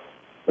perspective,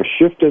 a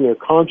shift in their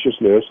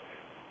consciousness,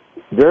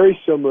 very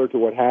similar to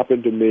what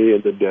happened to me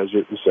in the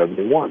desert in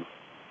 71.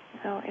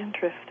 Oh,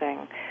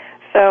 interesting.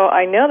 So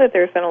I know that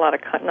there's been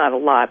not a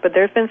lot, but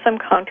there's been some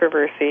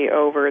controversy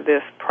over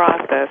this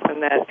process,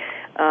 and that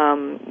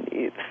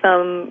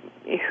some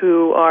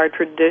who are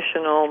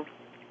traditional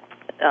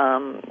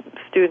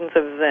students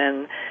of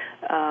Zen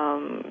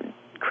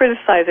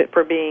criticize it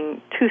for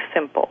being too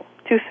simple,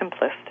 too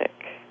simplistic.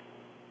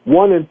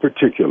 One in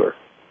particular,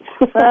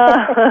 who's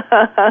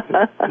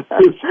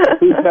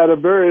had a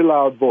very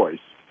loud voice.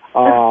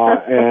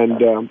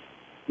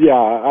 Yeah,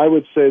 I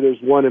would say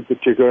there's one in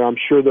particular. I'm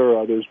sure there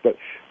are others, but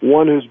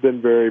one who's been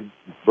very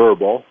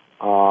verbal,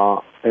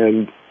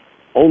 and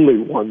only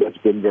one that's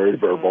been very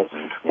verbal.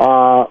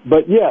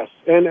 But yes,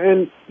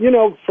 and you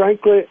know,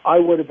 frankly, I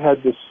would have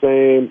had the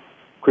same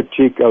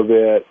critique of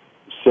it,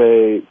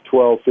 say,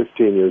 12,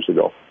 15 years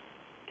ago.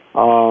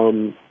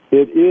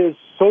 It is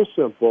so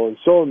simple and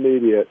so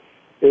immediate,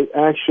 it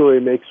actually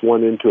makes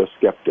one into a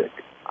skeptic.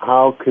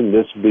 How can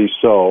this be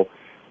so?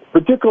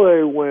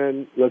 Particularly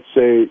when, let's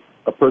say,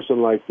 a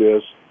person like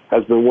this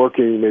has been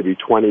working maybe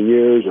 20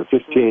 years or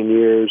 15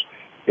 years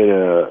in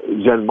a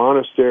Zen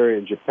monastery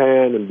in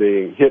Japan and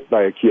being hit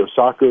by a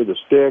Kyosaku, the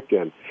stick,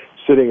 and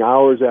sitting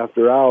hours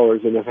after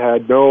hours and have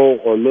had no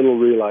or little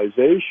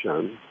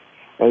realization.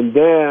 And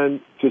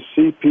then to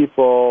see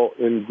people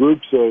in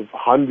groups of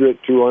 100,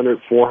 200,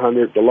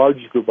 400, the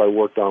largest group I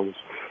worked on was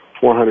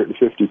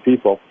 450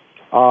 people,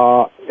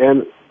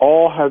 and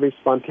all having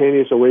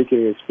spontaneous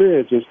awakening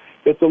experiences,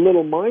 it's a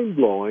little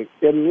mind-blowing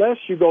unless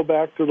you go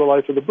back to the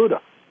life of the Buddha.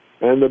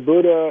 And the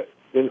Buddha,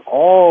 in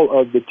all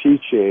of the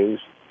teachings,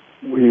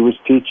 he was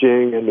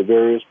teaching in the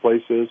various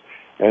places,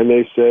 and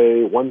they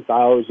say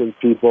 1,000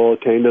 people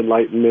attained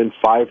enlightenment,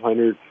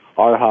 500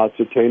 arhats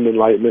attained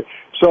enlightenment.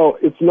 So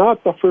it's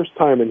not the first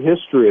time in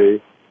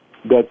history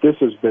that this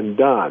has been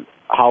done.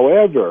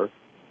 However,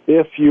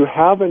 if you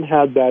haven't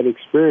had that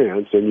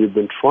experience and you've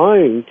been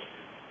trying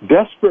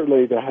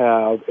desperately to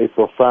have a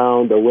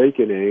profound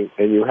awakening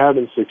and you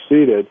haven't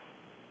succeeded,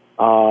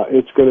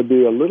 it's going to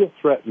be a little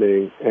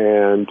threatening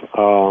and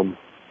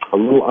a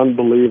little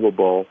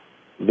unbelievable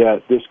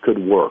that this could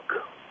work.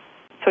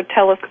 So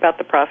tell us about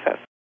the process.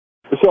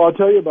 So I'll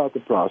tell you about the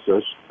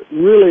process.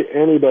 Really,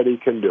 anybody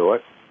can do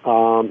it.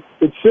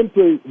 It's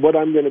simply what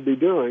I'm going to be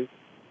doing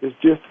is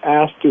just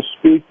asked to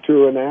speak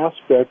to an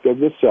aspect of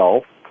the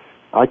self.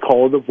 I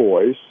call it a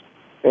voice.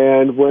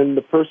 And when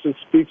the person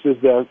speaks as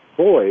that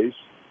voice,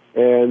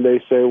 and they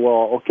say,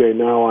 well, okay,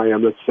 now I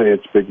am, let's say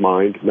it's Big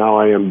Mind, now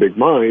I am Big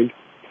Mind,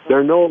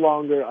 they're no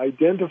longer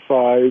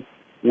identified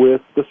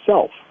with the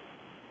self.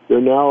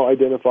 They're now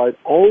identified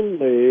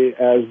only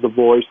as the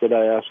voice that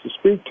I asked to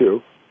speak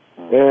to.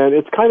 And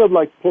it's kind of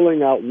like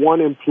pulling out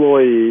one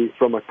employee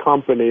from a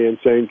company and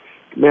saying,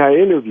 may I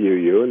interview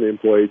you? And the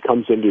employee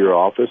comes into your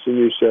office and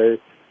you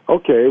say,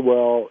 okay,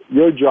 well,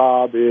 your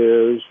job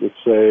is, let's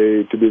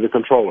say, to be the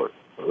controller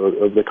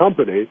of the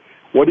company.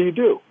 What do you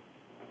do?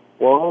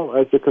 well,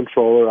 as the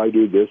controller, I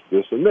do this,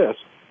 this, and this.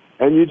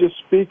 And you just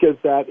speak as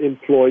that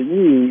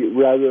employee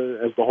rather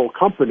than as the whole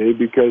company,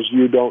 because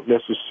you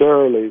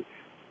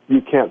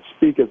can't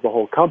speak as the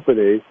whole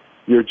company.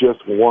 You're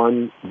just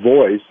one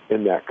voice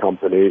in that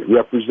company,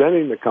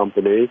 representing the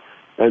company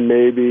and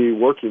maybe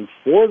working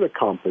for the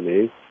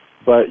company,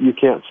 but you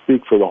can't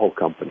speak for the whole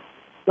company.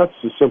 That's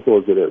as simple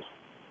as it is.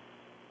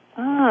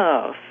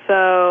 Oh,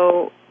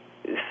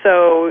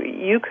 so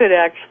you could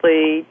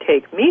actually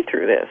take me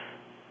through this.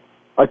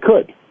 I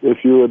could,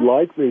 if you would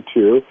like me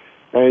to.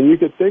 And you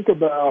could think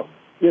about,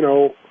 I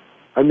know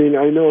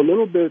a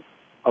little bit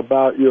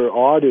about your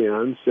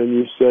audience, and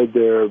you said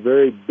they're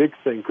very big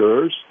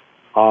thinkers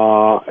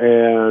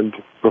and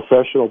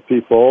professional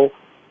people,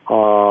 a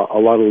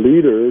lot of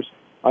leaders.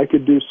 I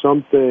could do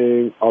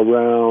something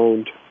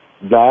around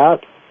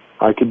that.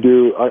 I'll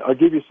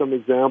give you some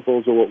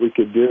examples of what we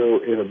could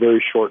do in a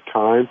very short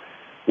time.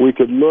 We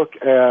could look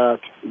at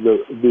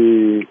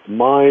the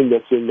mind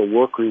that's in the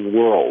working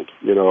world.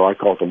 I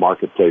call it the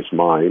marketplace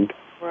mind.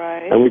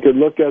 Right. And we could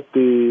look at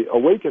the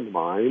awakened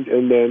mind,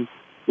 and then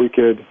we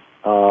could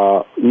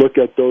look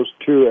at those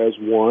two as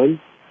one.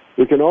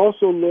 We can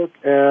also look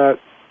at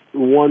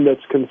one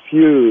that's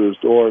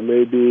confused or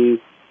maybe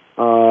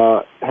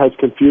has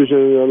confusion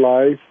in their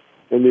life,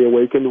 and the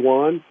awakened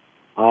one.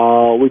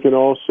 We can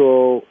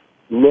also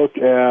look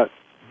at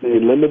the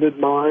limited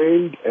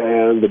mind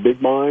and the big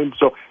mind.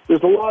 So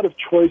there's a lot of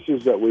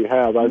choices that we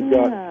have. I've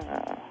got,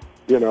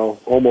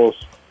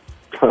 almost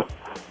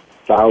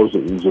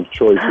thousands of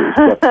choices.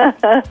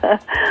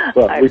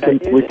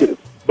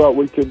 But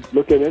we could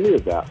look at any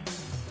of that.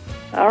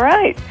 All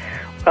right.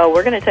 Well,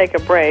 we're going to take a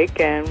break,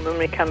 and when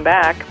we come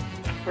back,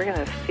 we're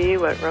going to see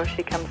what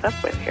Roshi comes up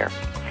with here.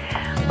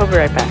 We'll be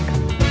right back.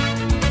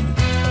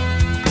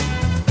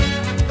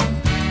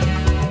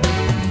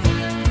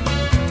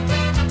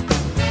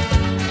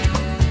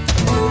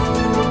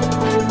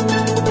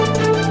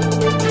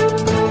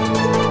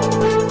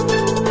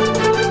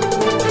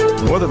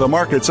 Whether the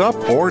market's up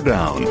or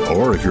down,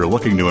 or if you're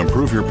looking to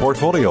improve your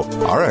portfolio,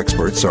 our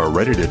experts are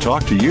ready to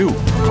talk to you.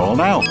 Call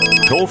now.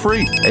 Toll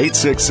free,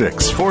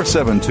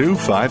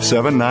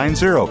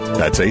 866-472-5790.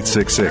 That's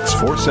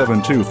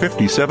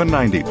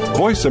 866-472-5790.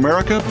 Voice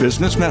America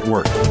Business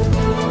Network.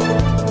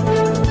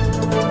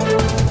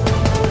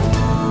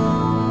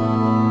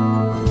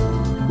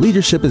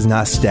 Leadership is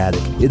not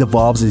static. It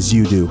evolves as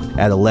you do.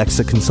 At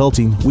Alexa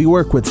Consulting, we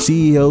work with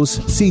CEOs,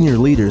 senior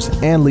leaders,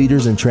 and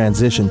leaders in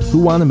transition who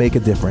want to make a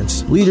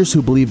difference. Leaders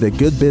who believe that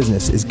good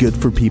business is good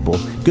for people,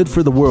 good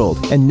for the world,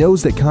 and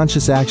knows that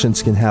conscious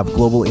actions can have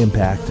global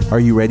impact. Are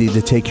you ready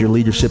to take your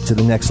leadership to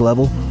the next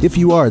level? If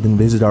you are, then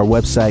visit our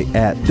website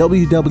at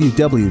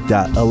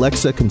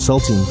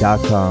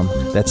www.alexaconsulting.com.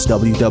 That's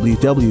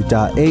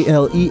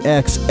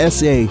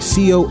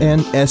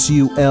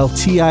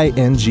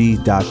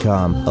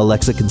www.alexaconsulting.com.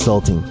 Alexa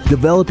Consulting,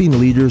 developing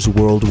leaders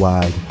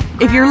worldwide.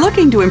 If you're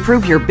looking to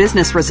improve your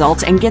business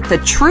results and get the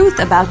truth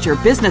about your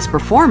business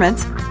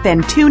performance,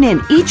 then tune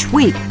in each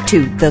week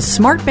to the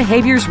Smart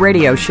Behaviors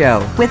Radio Show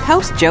with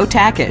host Joe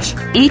Takish.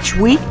 Each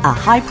week, a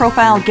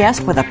high-profile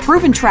guest with a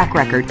proven track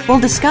record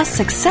will discuss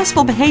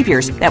successful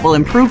behaviors that will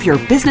improve your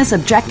business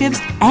objectives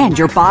and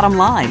your bottom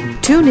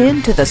line. Tune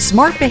in to the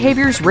Smart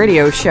Behaviors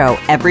Radio Show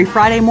every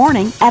Friday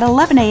morning at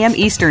 11 a.m.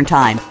 Eastern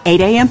Time,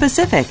 8 a.m.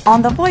 Pacific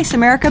on the Voice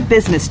America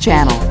Business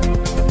Channel.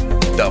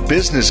 The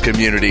business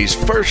community's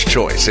first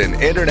choice in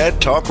Internet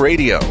Talk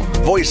Radio.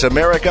 Voice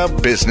America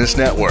Business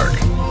Network.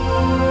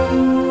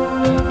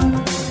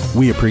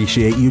 We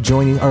appreciate you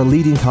joining our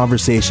leading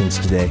conversations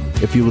today.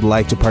 If you would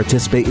like to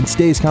participate in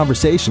today's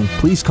conversation,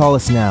 please call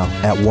us now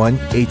at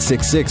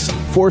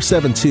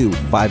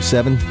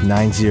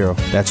 1-866-472-5790.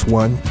 That's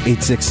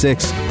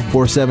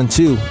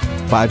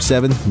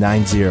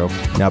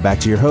 1-866-472-5790. Now back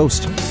to your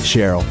host,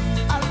 Cheryl.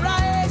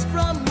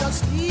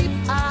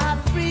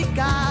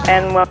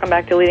 And welcome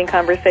back to Leading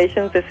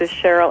Conversations. This is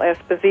Cheryl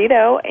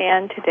Esposito,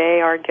 and today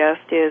our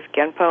guest is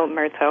Genpo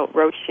Merzel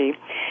Roshi.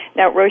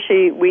 Now,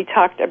 Roshi, we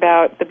talked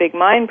about the big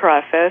mind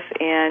process,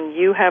 and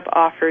you have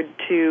offered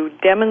to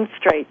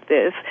demonstrate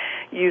this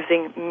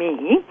using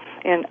me,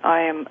 and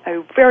I am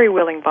a very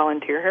willing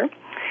volunteer here.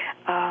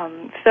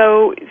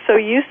 So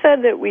you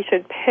said that we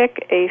should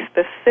pick a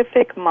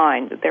specific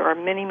mind. There are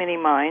many, many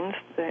minds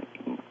that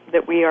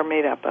we are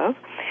made up of,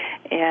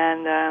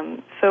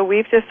 and so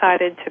we've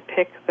decided to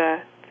pick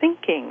the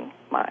thinking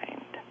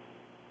mind.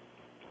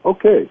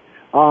 Okay.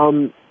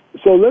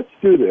 So let's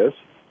do this.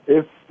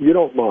 If you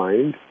don't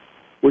mind,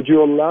 would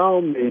you allow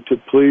me to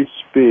please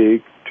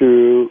speak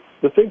to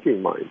the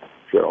thinking mind,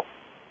 Cheryl?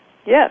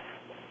 Yes.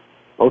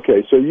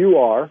 Okay, so you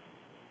are?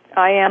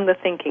 I am the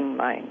thinking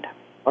mind.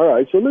 All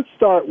right, so let's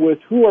start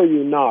with who are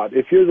you not?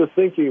 If you're the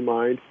thinking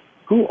mind,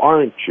 who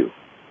aren't you?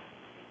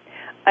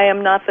 I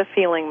am not the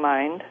feeling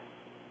mind.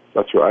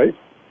 That's right.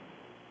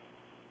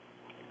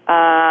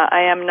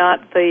 I am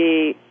not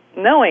the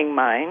knowing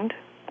mind.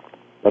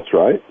 That's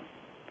right.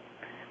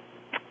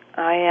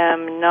 I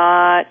am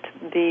not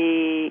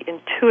the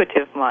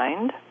intuitive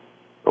mind.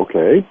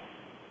 Okay.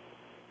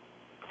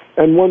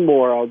 And one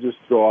more I'll just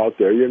throw out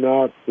there. You're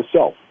not the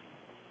self.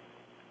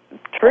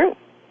 True.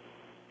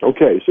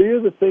 Okay, so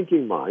you're the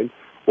thinking mind.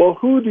 Well,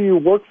 who do you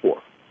work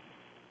for?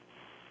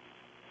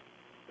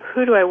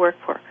 Who do I work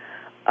for?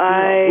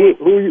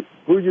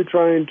 Who are you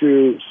trying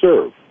to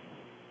serve?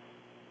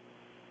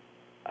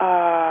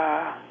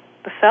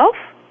 The self?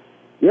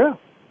 Yeah.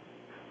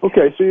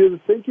 Okay, so you're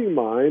the thinking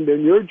mind,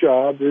 and your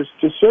job is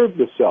to serve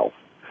the self.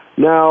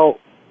 Now,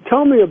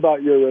 tell me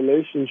about your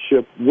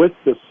relationship with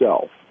the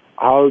self.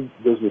 How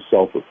does the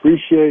self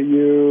appreciate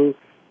you,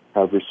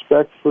 have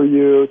respect for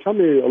you? Tell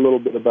me a little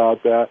bit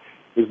about that.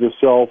 Is the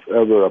self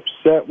ever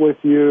upset with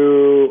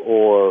you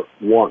or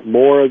want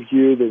more of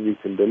you than you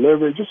can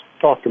deliver? Just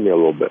talk to me a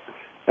little bit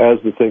as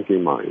the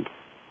thinking mind.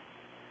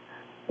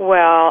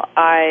 Well,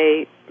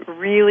 I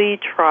really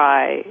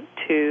try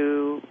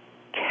to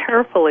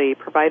carefully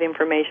provide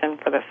information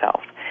for the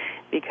self,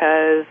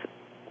 because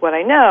what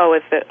I know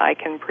is that I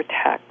can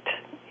protect.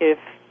 If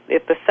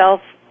the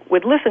self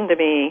would listen to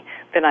me,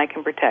 then I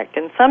can protect.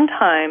 And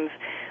sometimes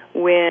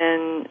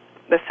when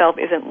the self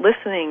isn't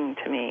listening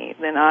to me,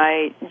 then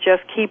I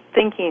just keep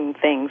thinking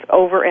things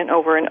over and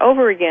over and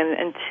over again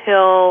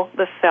until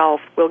the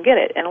self will get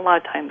it. And a lot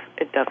of times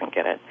it doesn't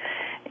get it.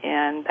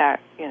 And that,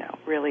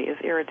 really is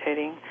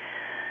irritating.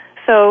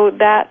 So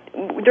that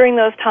during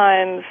those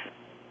times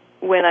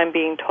when I'm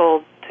being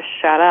told to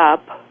shut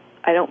up,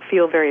 I don't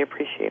feel very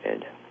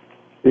appreciated.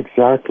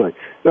 Exactly.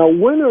 Now,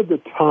 when are the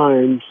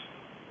times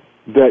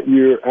that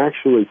you're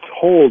actually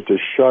told to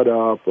shut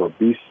up or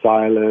be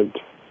silent?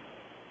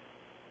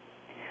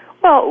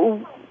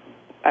 Well,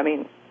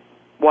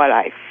 what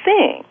I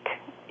think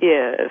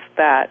is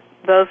that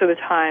those are the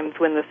times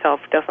when the self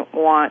doesn't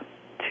want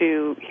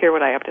to hear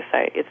what I have to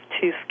say. It's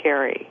too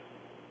scary.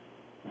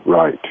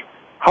 Right.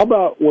 How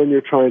about when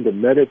you're trying to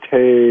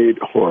meditate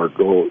or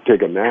go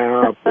take a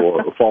nap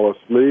or fall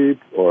asleep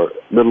or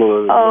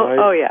middle of the night?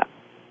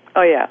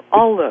 Oh, yeah.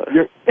 All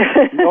those.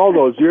 All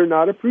those. You're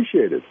not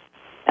appreciated.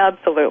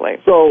 Absolutely.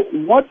 So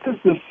what does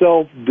the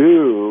self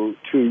do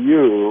to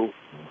you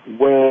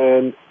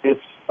when it's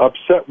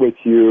upset with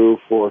you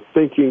for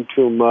thinking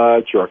too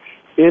much or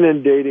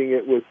inundating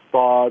it with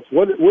thoughts?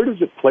 Where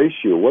does it place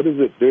you? What does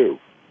it do?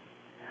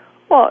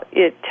 Well,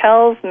 it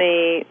tells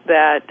me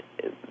that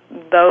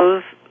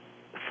those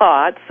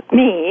thoughts,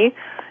 me,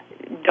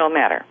 don't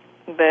matter.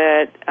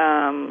 That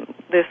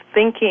this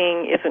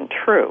thinking isn't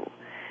true.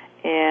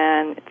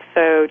 And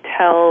so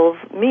tells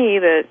me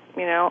that,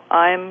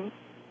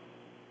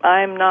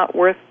 I'm not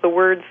worth the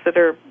words that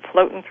are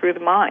floating through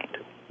the mind.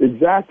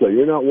 Exactly.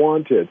 You're not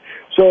wanted.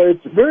 So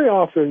it's very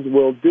often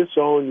will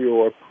disown you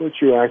or put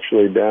you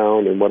actually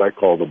down in what I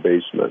call the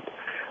basement.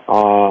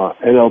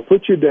 And they'll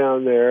put you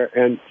down there,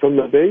 and from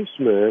the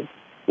basement,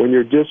 when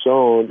you're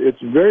disowned,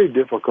 it's very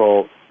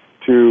difficult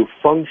to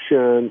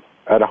function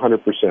at 100%,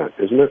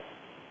 isn't it?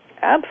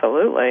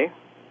 Absolutely.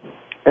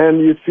 And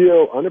you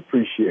feel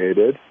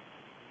unappreciated.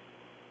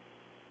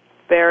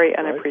 Very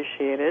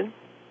unappreciated. Right?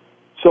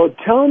 So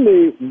tell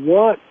me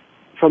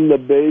from the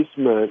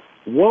basement,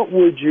 what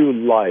would you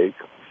like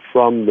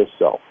from the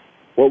self?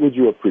 What would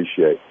you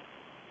appreciate?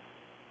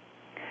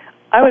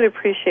 I would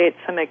appreciate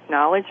some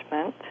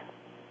acknowledgement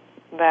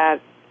that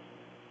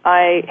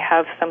I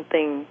have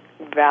something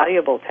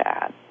valuable to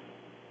add.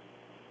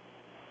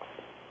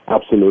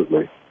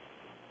 Absolutely.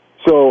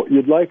 So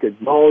you'd like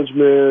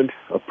acknowledgement,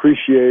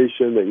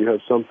 appreciation, that you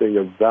have something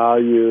of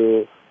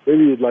value.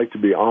 Maybe you'd like to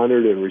be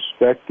honored and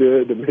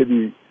respected, and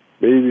maybe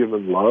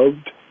even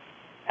loved.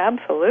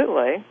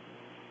 Absolutely.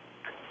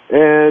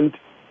 And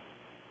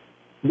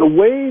the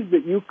ways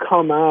that you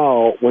come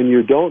out when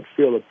you don't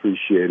feel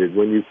appreciated,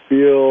 when you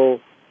feel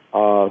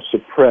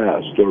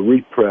suppressed or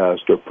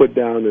repressed or put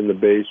down in the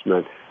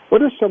basement,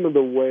 what are some of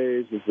the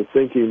ways as the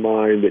thinking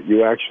mind that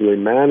you actually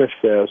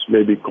manifest,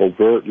 maybe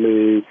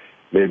covertly,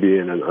 maybe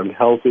in an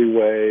unhealthy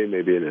way,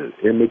 maybe in an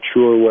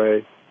immature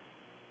way?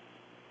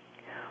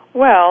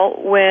 Well,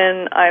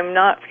 when I'm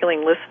not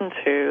feeling listened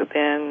to,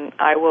 then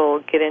I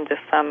will get into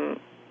some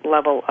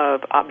level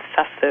of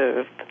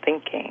obsessive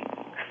thinking.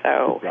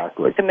 So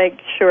exactly. To make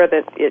sure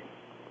that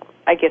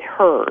I get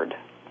heard.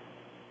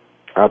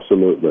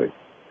 Absolutely.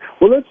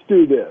 Well, let's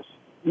do this.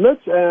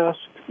 Let's ask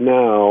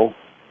now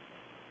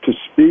to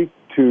speak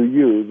to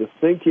you, the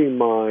thinking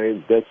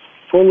mind that's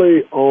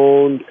fully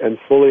owned and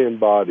fully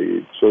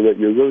embodied so that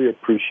you're really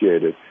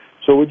appreciated.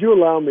 So would you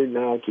allow me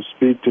now to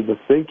speak to the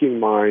thinking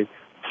mind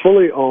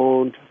fully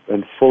owned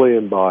and fully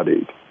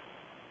embodied?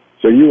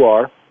 So you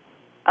are?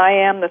 I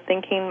am the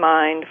thinking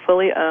mind,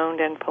 fully owned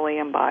and fully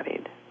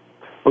embodied.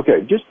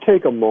 Okay, just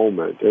take a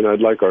moment, and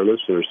I'd like our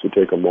listeners to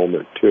take a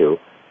moment too,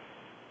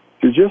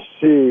 to just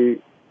see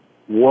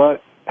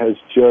what has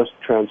just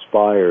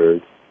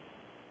transpired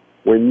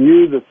when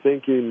you, the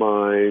thinking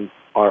mind,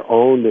 are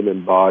owned and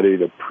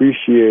embodied,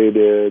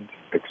 appreciated,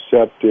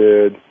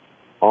 accepted,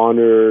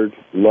 honored,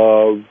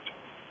 loved,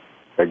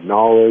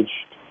 acknowledged.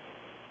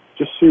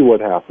 Just see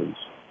what happens.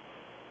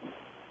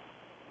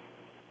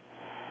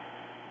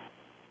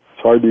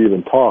 It's hard to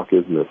even talk,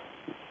 isn't it?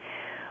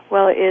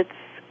 Well, it's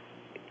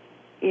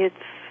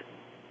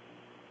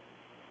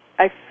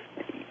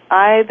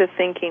I, the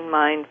thinking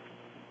mind,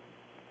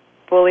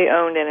 fully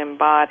owned and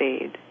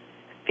embodied,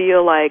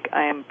 feel like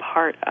I am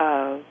part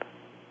of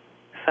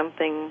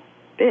something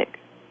big.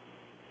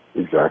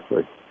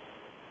 Exactly.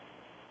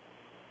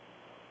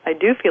 I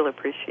do feel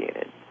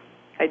appreciated.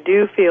 I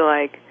do feel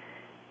like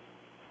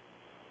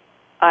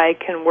I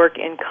can work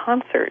in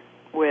concert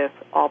with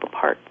all the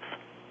parts.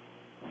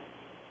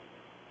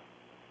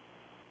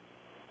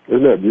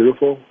 Isn't that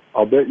beautiful?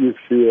 I'll bet you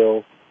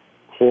feel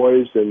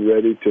poised and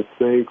ready to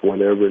think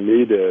whenever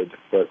needed,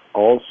 but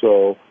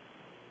also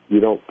you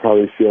don't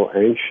probably feel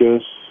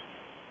anxious.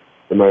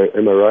 Am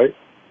I right?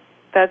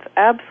 That's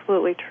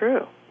absolutely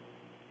true.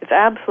 It's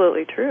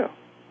absolutely true.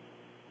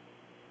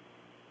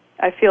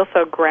 I feel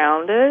so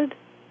grounded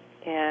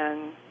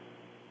and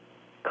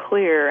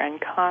clear and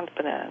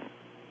confident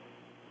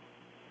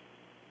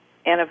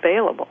and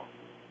available.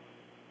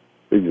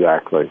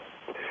 Exactly.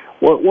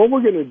 What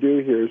we're going to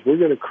do here is we're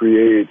going to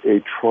create a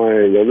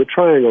triangle. The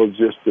triangle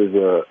just is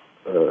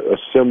a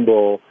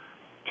symbol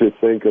to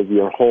think of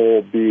your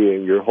whole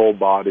being, your whole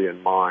body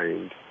and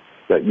mind,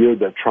 that you're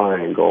the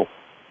triangle.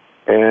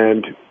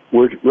 And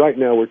right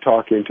now we're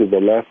talking to the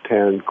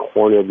left-hand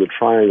corner of the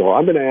triangle.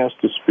 I'm going to ask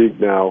to speak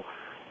now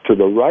to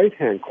the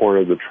right-hand corner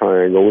of the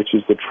triangle, which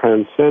is the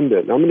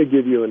transcendent. And I'm going to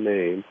give you a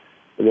name.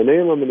 And the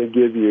name I'm going to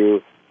give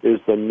you is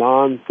the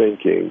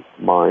non-thinking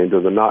mind,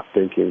 or the not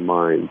thinking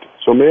mind.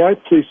 So may I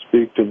please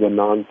speak to the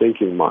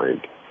non-thinking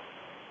mind?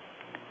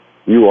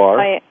 You are?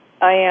 I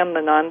am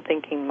the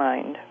non-thinking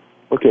mind.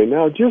 Okay,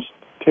 now just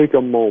take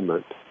a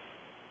moment.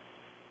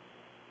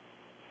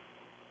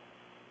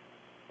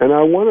 And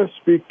I want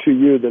to speak to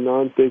you, the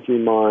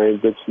non-thinking mind,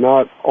 that's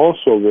not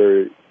also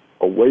very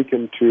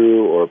awakened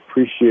to or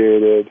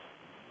appreciated,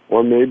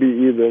 or maybe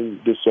even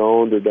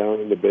disowned or down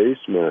in the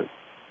basement.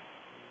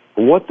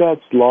 And what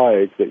that's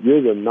like, that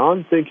you're the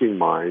non-thinking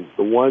mind,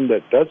 the one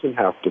that doesn't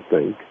have to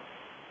think,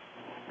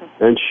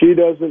 and she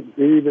doesn't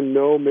even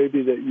know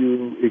maybe that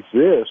you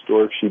exist,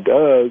 or if she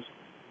does,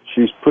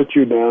 she's put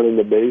you down in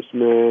the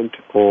basement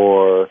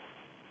or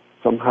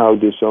somehow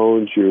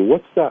disowns you.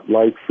 What's that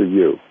like for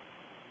you?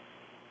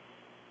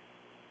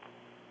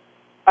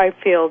 I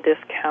feel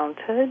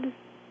discounted.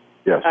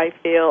 Yes. I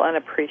feel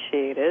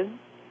unappreciated.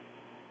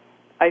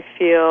 I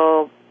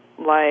feel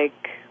like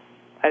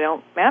I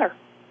don't matter.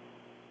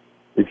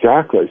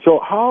 Exactly. So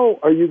how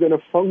are you going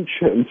to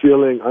function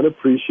feeling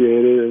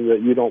unappreciated and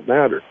that you don't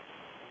matter?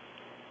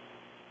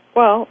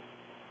 Well,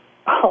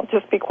 I'll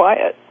just be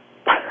quiet.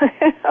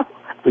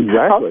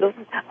 Exactly.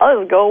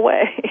 I'll just go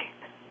away.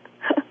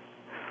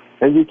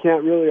 And you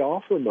can't really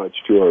offer much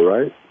to her,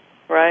 right?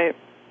 Right.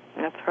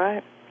 That's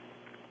right.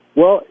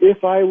 Well,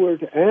 if I were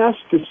to ask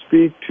to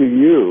speak to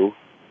you,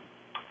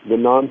 the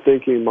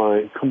non-thinking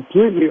mind,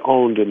 completely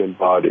owned and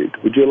embodied,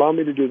 would you allow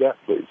me to do that,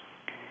 please?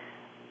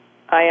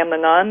 I am the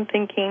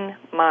non-thinking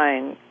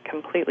mind,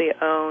 completely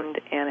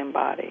owned and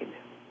embodied.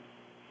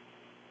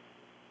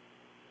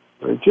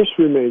 And just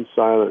remain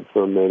silent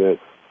for a minute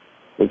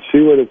and see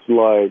what it's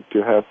like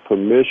to have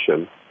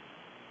permission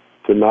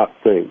to not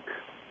think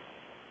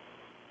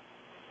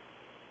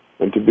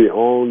and to be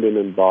owned and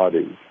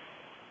embodied,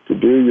 to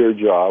do your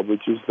job,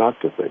 which is not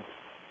to think.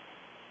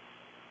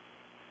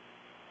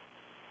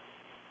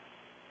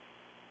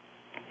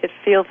 It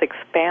feels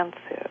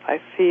expansive. I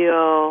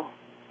feel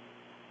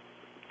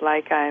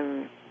like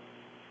I'm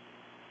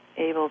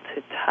able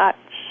to touch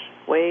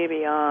way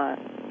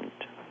beyond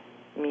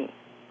me,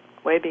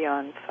 way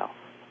beyond self.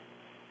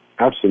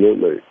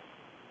 Absolutely.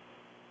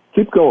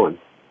 Keep going.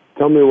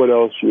 Tell me what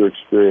else you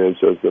experience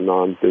as the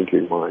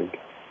non-thinking mind.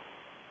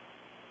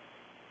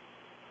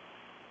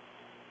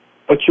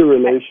 What's your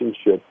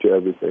relationship to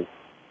everything?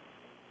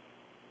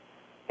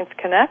 It's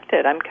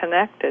connected. I'm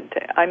connected.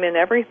 I'm in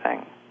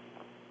everything.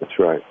 That's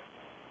right.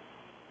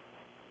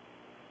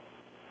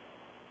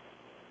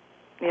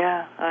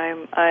 Yeah,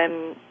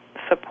 I'm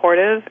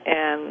supportive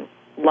and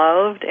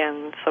loved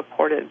and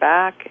supported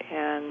back,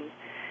 and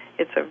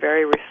it's a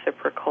very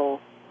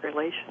reciprocal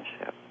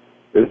relationship.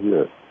 Isn't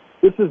it?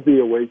 This is the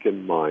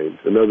awakened mind,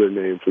 another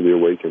name for the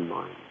awakened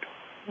mind.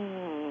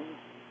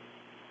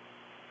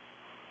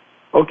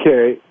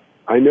 Okay,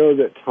 I know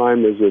that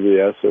time is of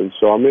the essence,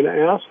 so I'm going to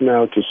ask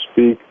now to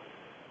speak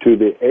to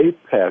the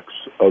apex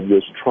of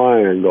this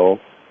triangle,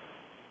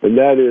 and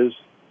that is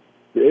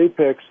the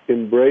apex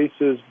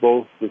embraces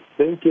both the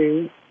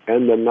thinking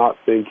and the not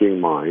thinking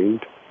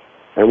mind,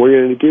 and we're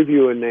going to give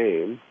you a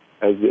name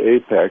as the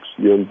apex.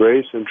 You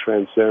embrace and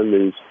transcend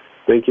these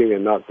thinking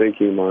and not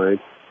thinking mind.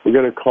 We're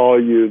going to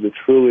call you the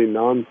truly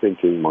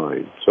non-thinking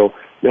mind. So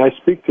may I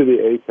speak to the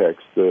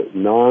apex, the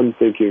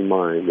non-thinking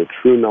mind, the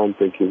true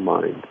non-thinking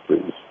mind,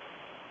 please?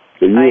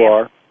 So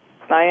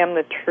I am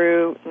the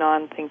true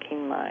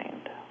non-thinking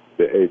mind.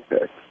 The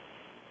apex.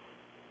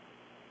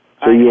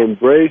 So you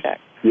embrace,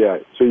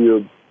 so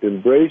you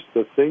embrace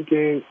the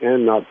thinking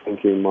and not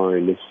thinking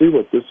mind, and see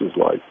what this is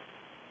like.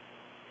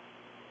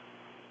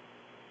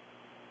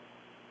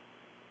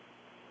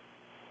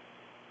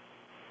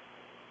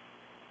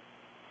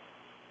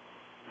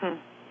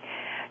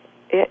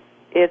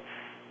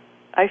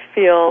 I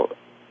feel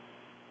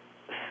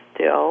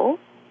still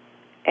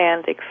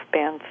and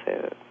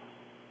expansive.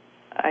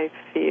 I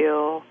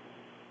feel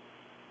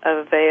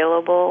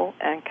available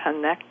and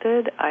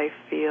connected. I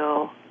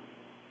feel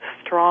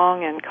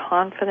strong and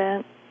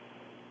confident.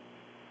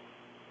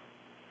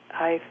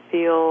 I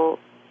feel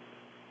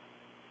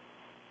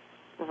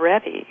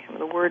ready.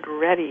 The word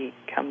ready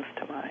comes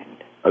to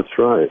mind. That's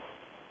right.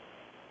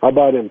 How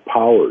about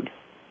empowered?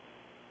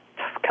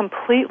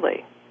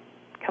 Completely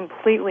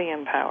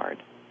empowered.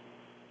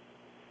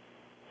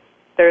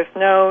 There's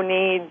no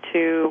need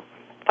to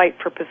fight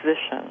for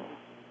position.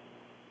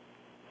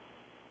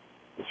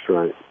 That's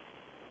right.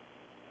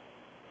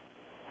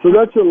 So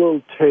that's a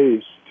little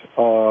taste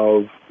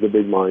of the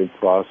Big Mind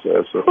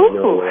process.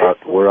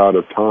 We're out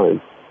of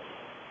time.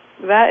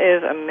 That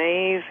is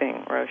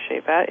amazing,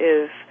 Roshi. That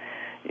is,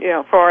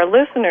 for our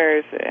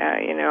listeners,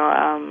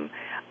 I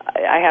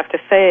have to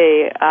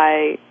say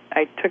I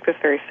took this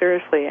very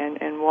seriously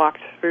and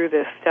walked through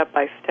this step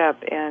by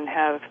step, and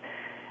have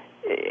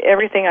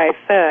everything I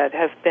said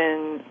has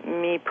been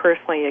me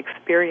personally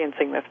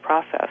experiencing this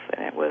process,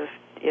 and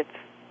it's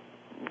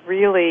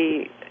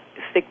really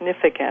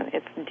significant.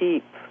 It's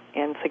deep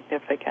and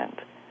significant.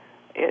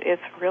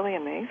 It's really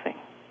amazing.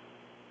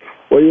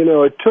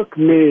 Well, it took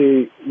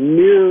me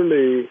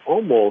nearly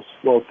almost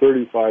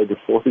 35 to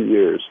 40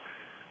 years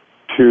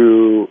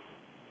to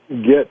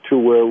get to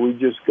where we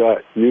just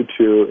got you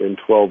two in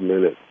 12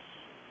 minutes.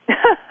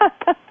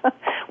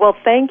 Well,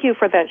 thank you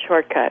for that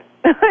shortcut.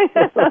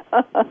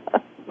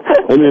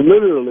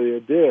 Literally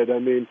it did.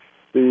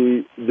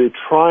 The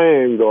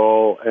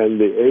triangle and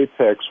the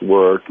apex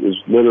work is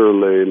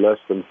literally less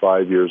than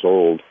 5 years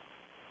old.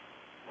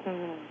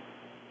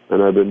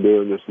 And I've been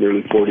doing this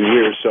nearly 40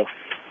 years. So,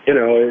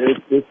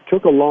 it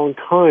took a long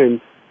time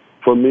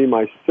for me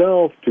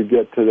myself to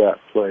get to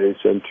that place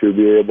and to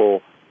be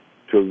able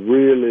to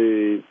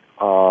really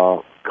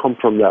come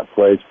from that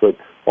place, but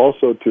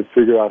also to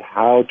figure out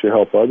how to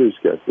help others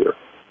get there.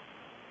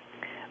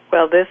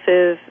 Well, this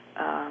is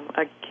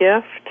a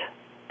gift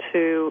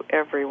to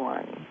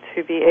everyone,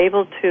 to be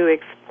able to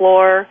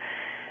explore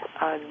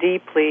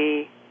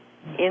deeply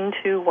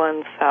into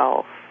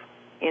oneself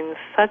in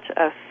such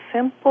a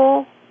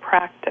simple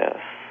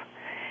practice,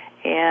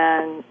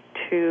 and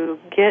to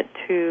get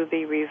to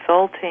the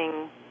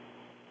resulting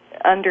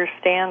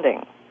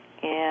understanding.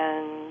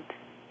 And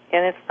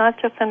it's not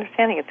just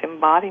understanding, it's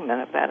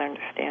embodiment of that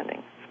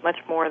understanding. It's much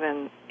more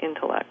than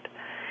intellect,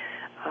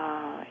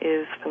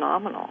 is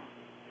phenomenal.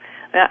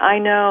 Now, I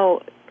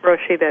know,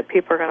 Roshi, that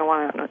people are going to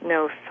want to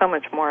know so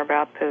much more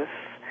about this.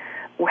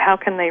 How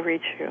can they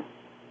reach you?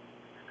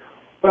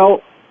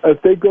 Well,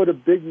 if they go to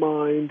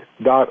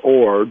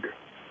bigmind.org,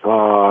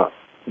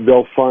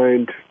 they'll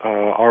find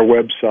our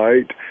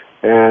website,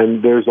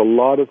 and there's a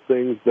lot of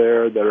things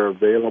there that are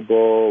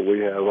available. We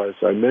have, as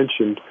I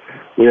mentioned,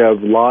 we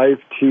have live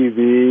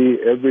TV.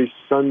 Every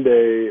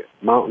Sunday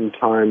Mountain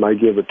Time, I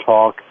give a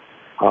talk,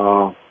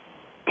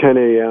 10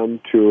 a.m.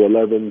 to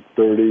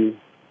 11:30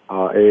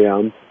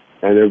 a.m.,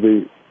 and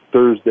every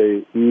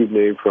Thursday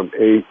evening from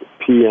 8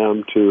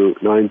 p.m. to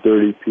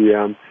 9:30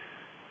 p.m.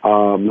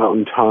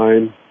 Mountain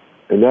Time.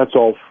 And that's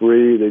all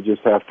free. They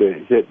just have to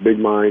hit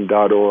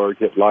bigmind.org,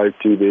 hit live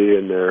TV,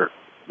 and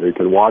they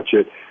can watch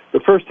it. The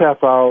first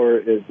half hour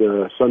is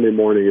Sunday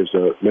morning is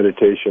a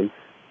meditation,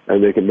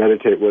 and they can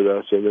meditate with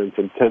us. And then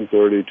from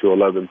 10:30 to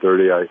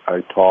 11:30,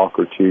 I talk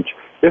or teach.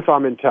 If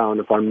I'm in town,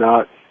 if I'm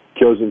not,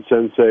 Kyozen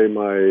Sensei,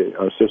 my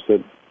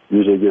assistant,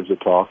 usually gives a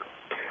talk.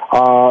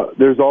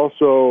 There's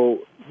also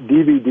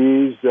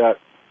DVDs that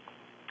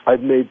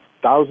I've made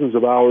thousands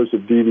of hours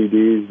of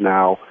DVDs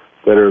now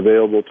that are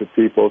available to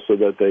people so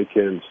that they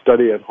can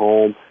study at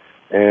home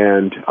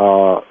and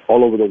all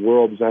over the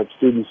world, because I have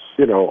students,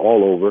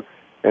 all over.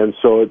 And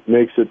so it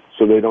makes it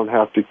so they don't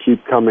have to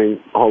keep coming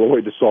all the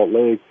way to Salt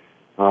Lake.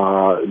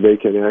 They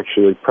can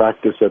actually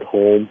practice at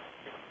home.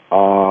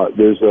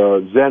 There's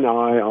a Zen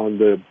Eye on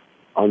the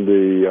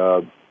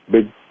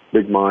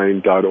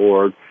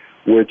bigmind.org,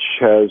 which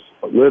has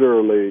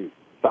literally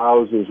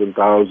thousands and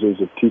thousands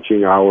of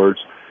teaching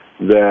hours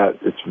that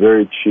it's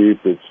very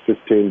cheap. It's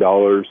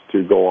 $15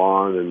 to go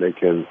on, and they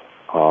can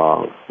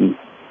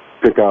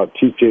pick out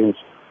teachings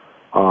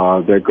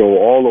that go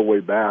all the way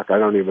back. I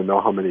don't even know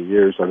how many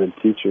years. I've been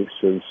teaching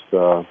since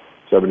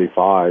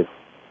 75.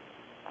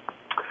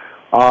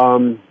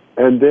 And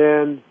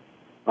then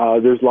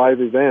there's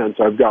live events.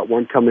 I've got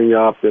one coming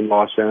up in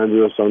Los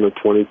Angeles on the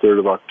 23rd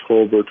of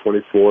October,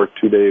 24th,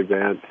 2-day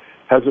event.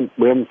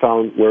 We haven't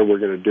found where we're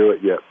going to do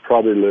it yet.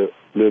 Probably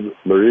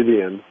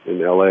Meridian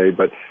in L.A.,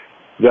 but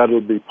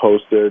that'll be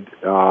posted.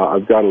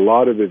 I've got a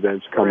lot of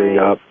events coming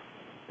up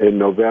in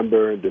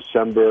November and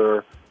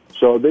December.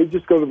 So they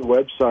just go to the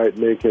website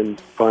and they can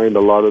find a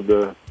lot of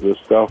the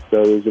stuff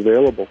that is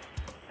available.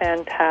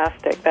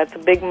 Fantastic. That's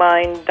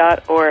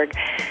bigmind.org.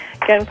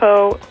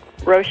 Genpo,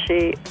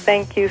 Roshi,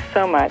 thank you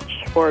so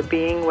much for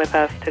being with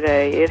us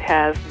today. It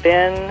has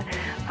been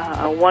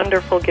a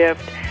wonderful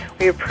gift.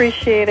 We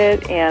appreciate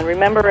it, and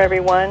remember,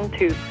 everyone,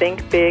 to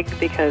think big,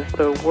 because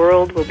the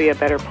world will be a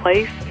better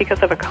place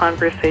because of a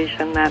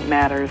conversation that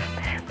matters.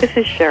 This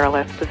is Cheryl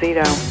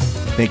Esposito.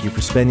 Thank you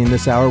for spending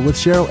this hour with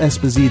Cheryl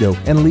Esposito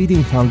and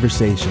leading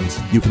conversations.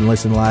 You can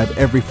listen live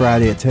every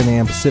Friday at 10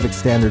 a.m. Pacific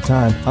Standard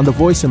Time on the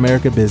Voice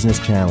America Business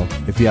Channel.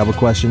 If you have a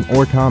question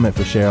or comment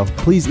for Cheryl,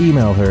 please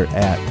email her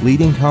at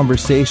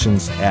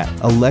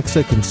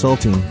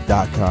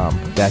leadingconversations@alexaconsulting.com.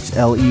 That's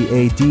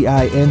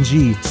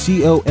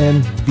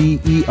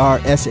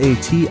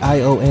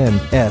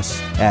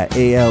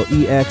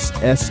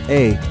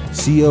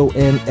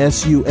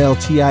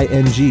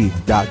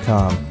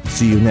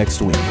See you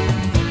next week.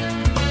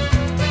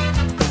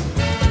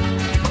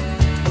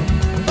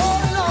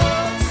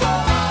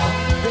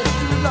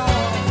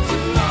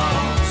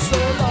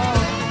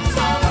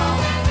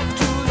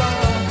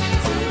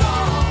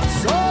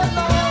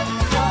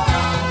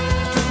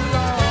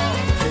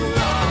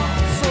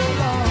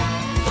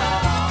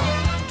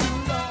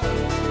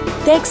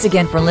 Thanks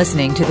again for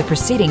listening to the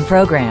preceding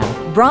program,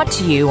 brought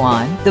to you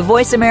on the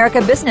Voice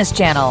America Business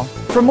Channel.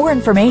 For more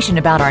information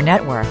about our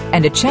network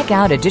and to check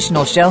out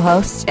additional show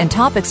hosts and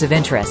topics of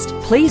interest,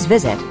 please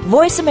visit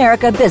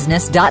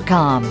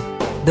voiceamericabusiness.com.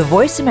 The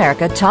Voice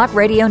America Talk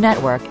Radio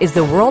Network is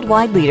the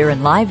worldwide leader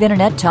in live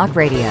Internet talk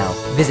radio.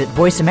 Visit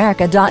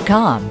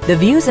voiceamerica.com. The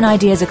views and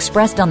ideas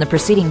expressed on the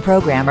preceding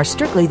program are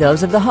strictly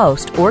those of the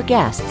host or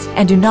guests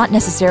and do not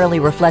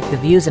necessarily reflect the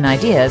views and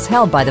ideas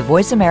held by the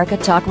Voice America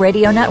Talk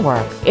Radio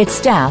Network, its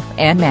staff,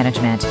 and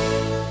management.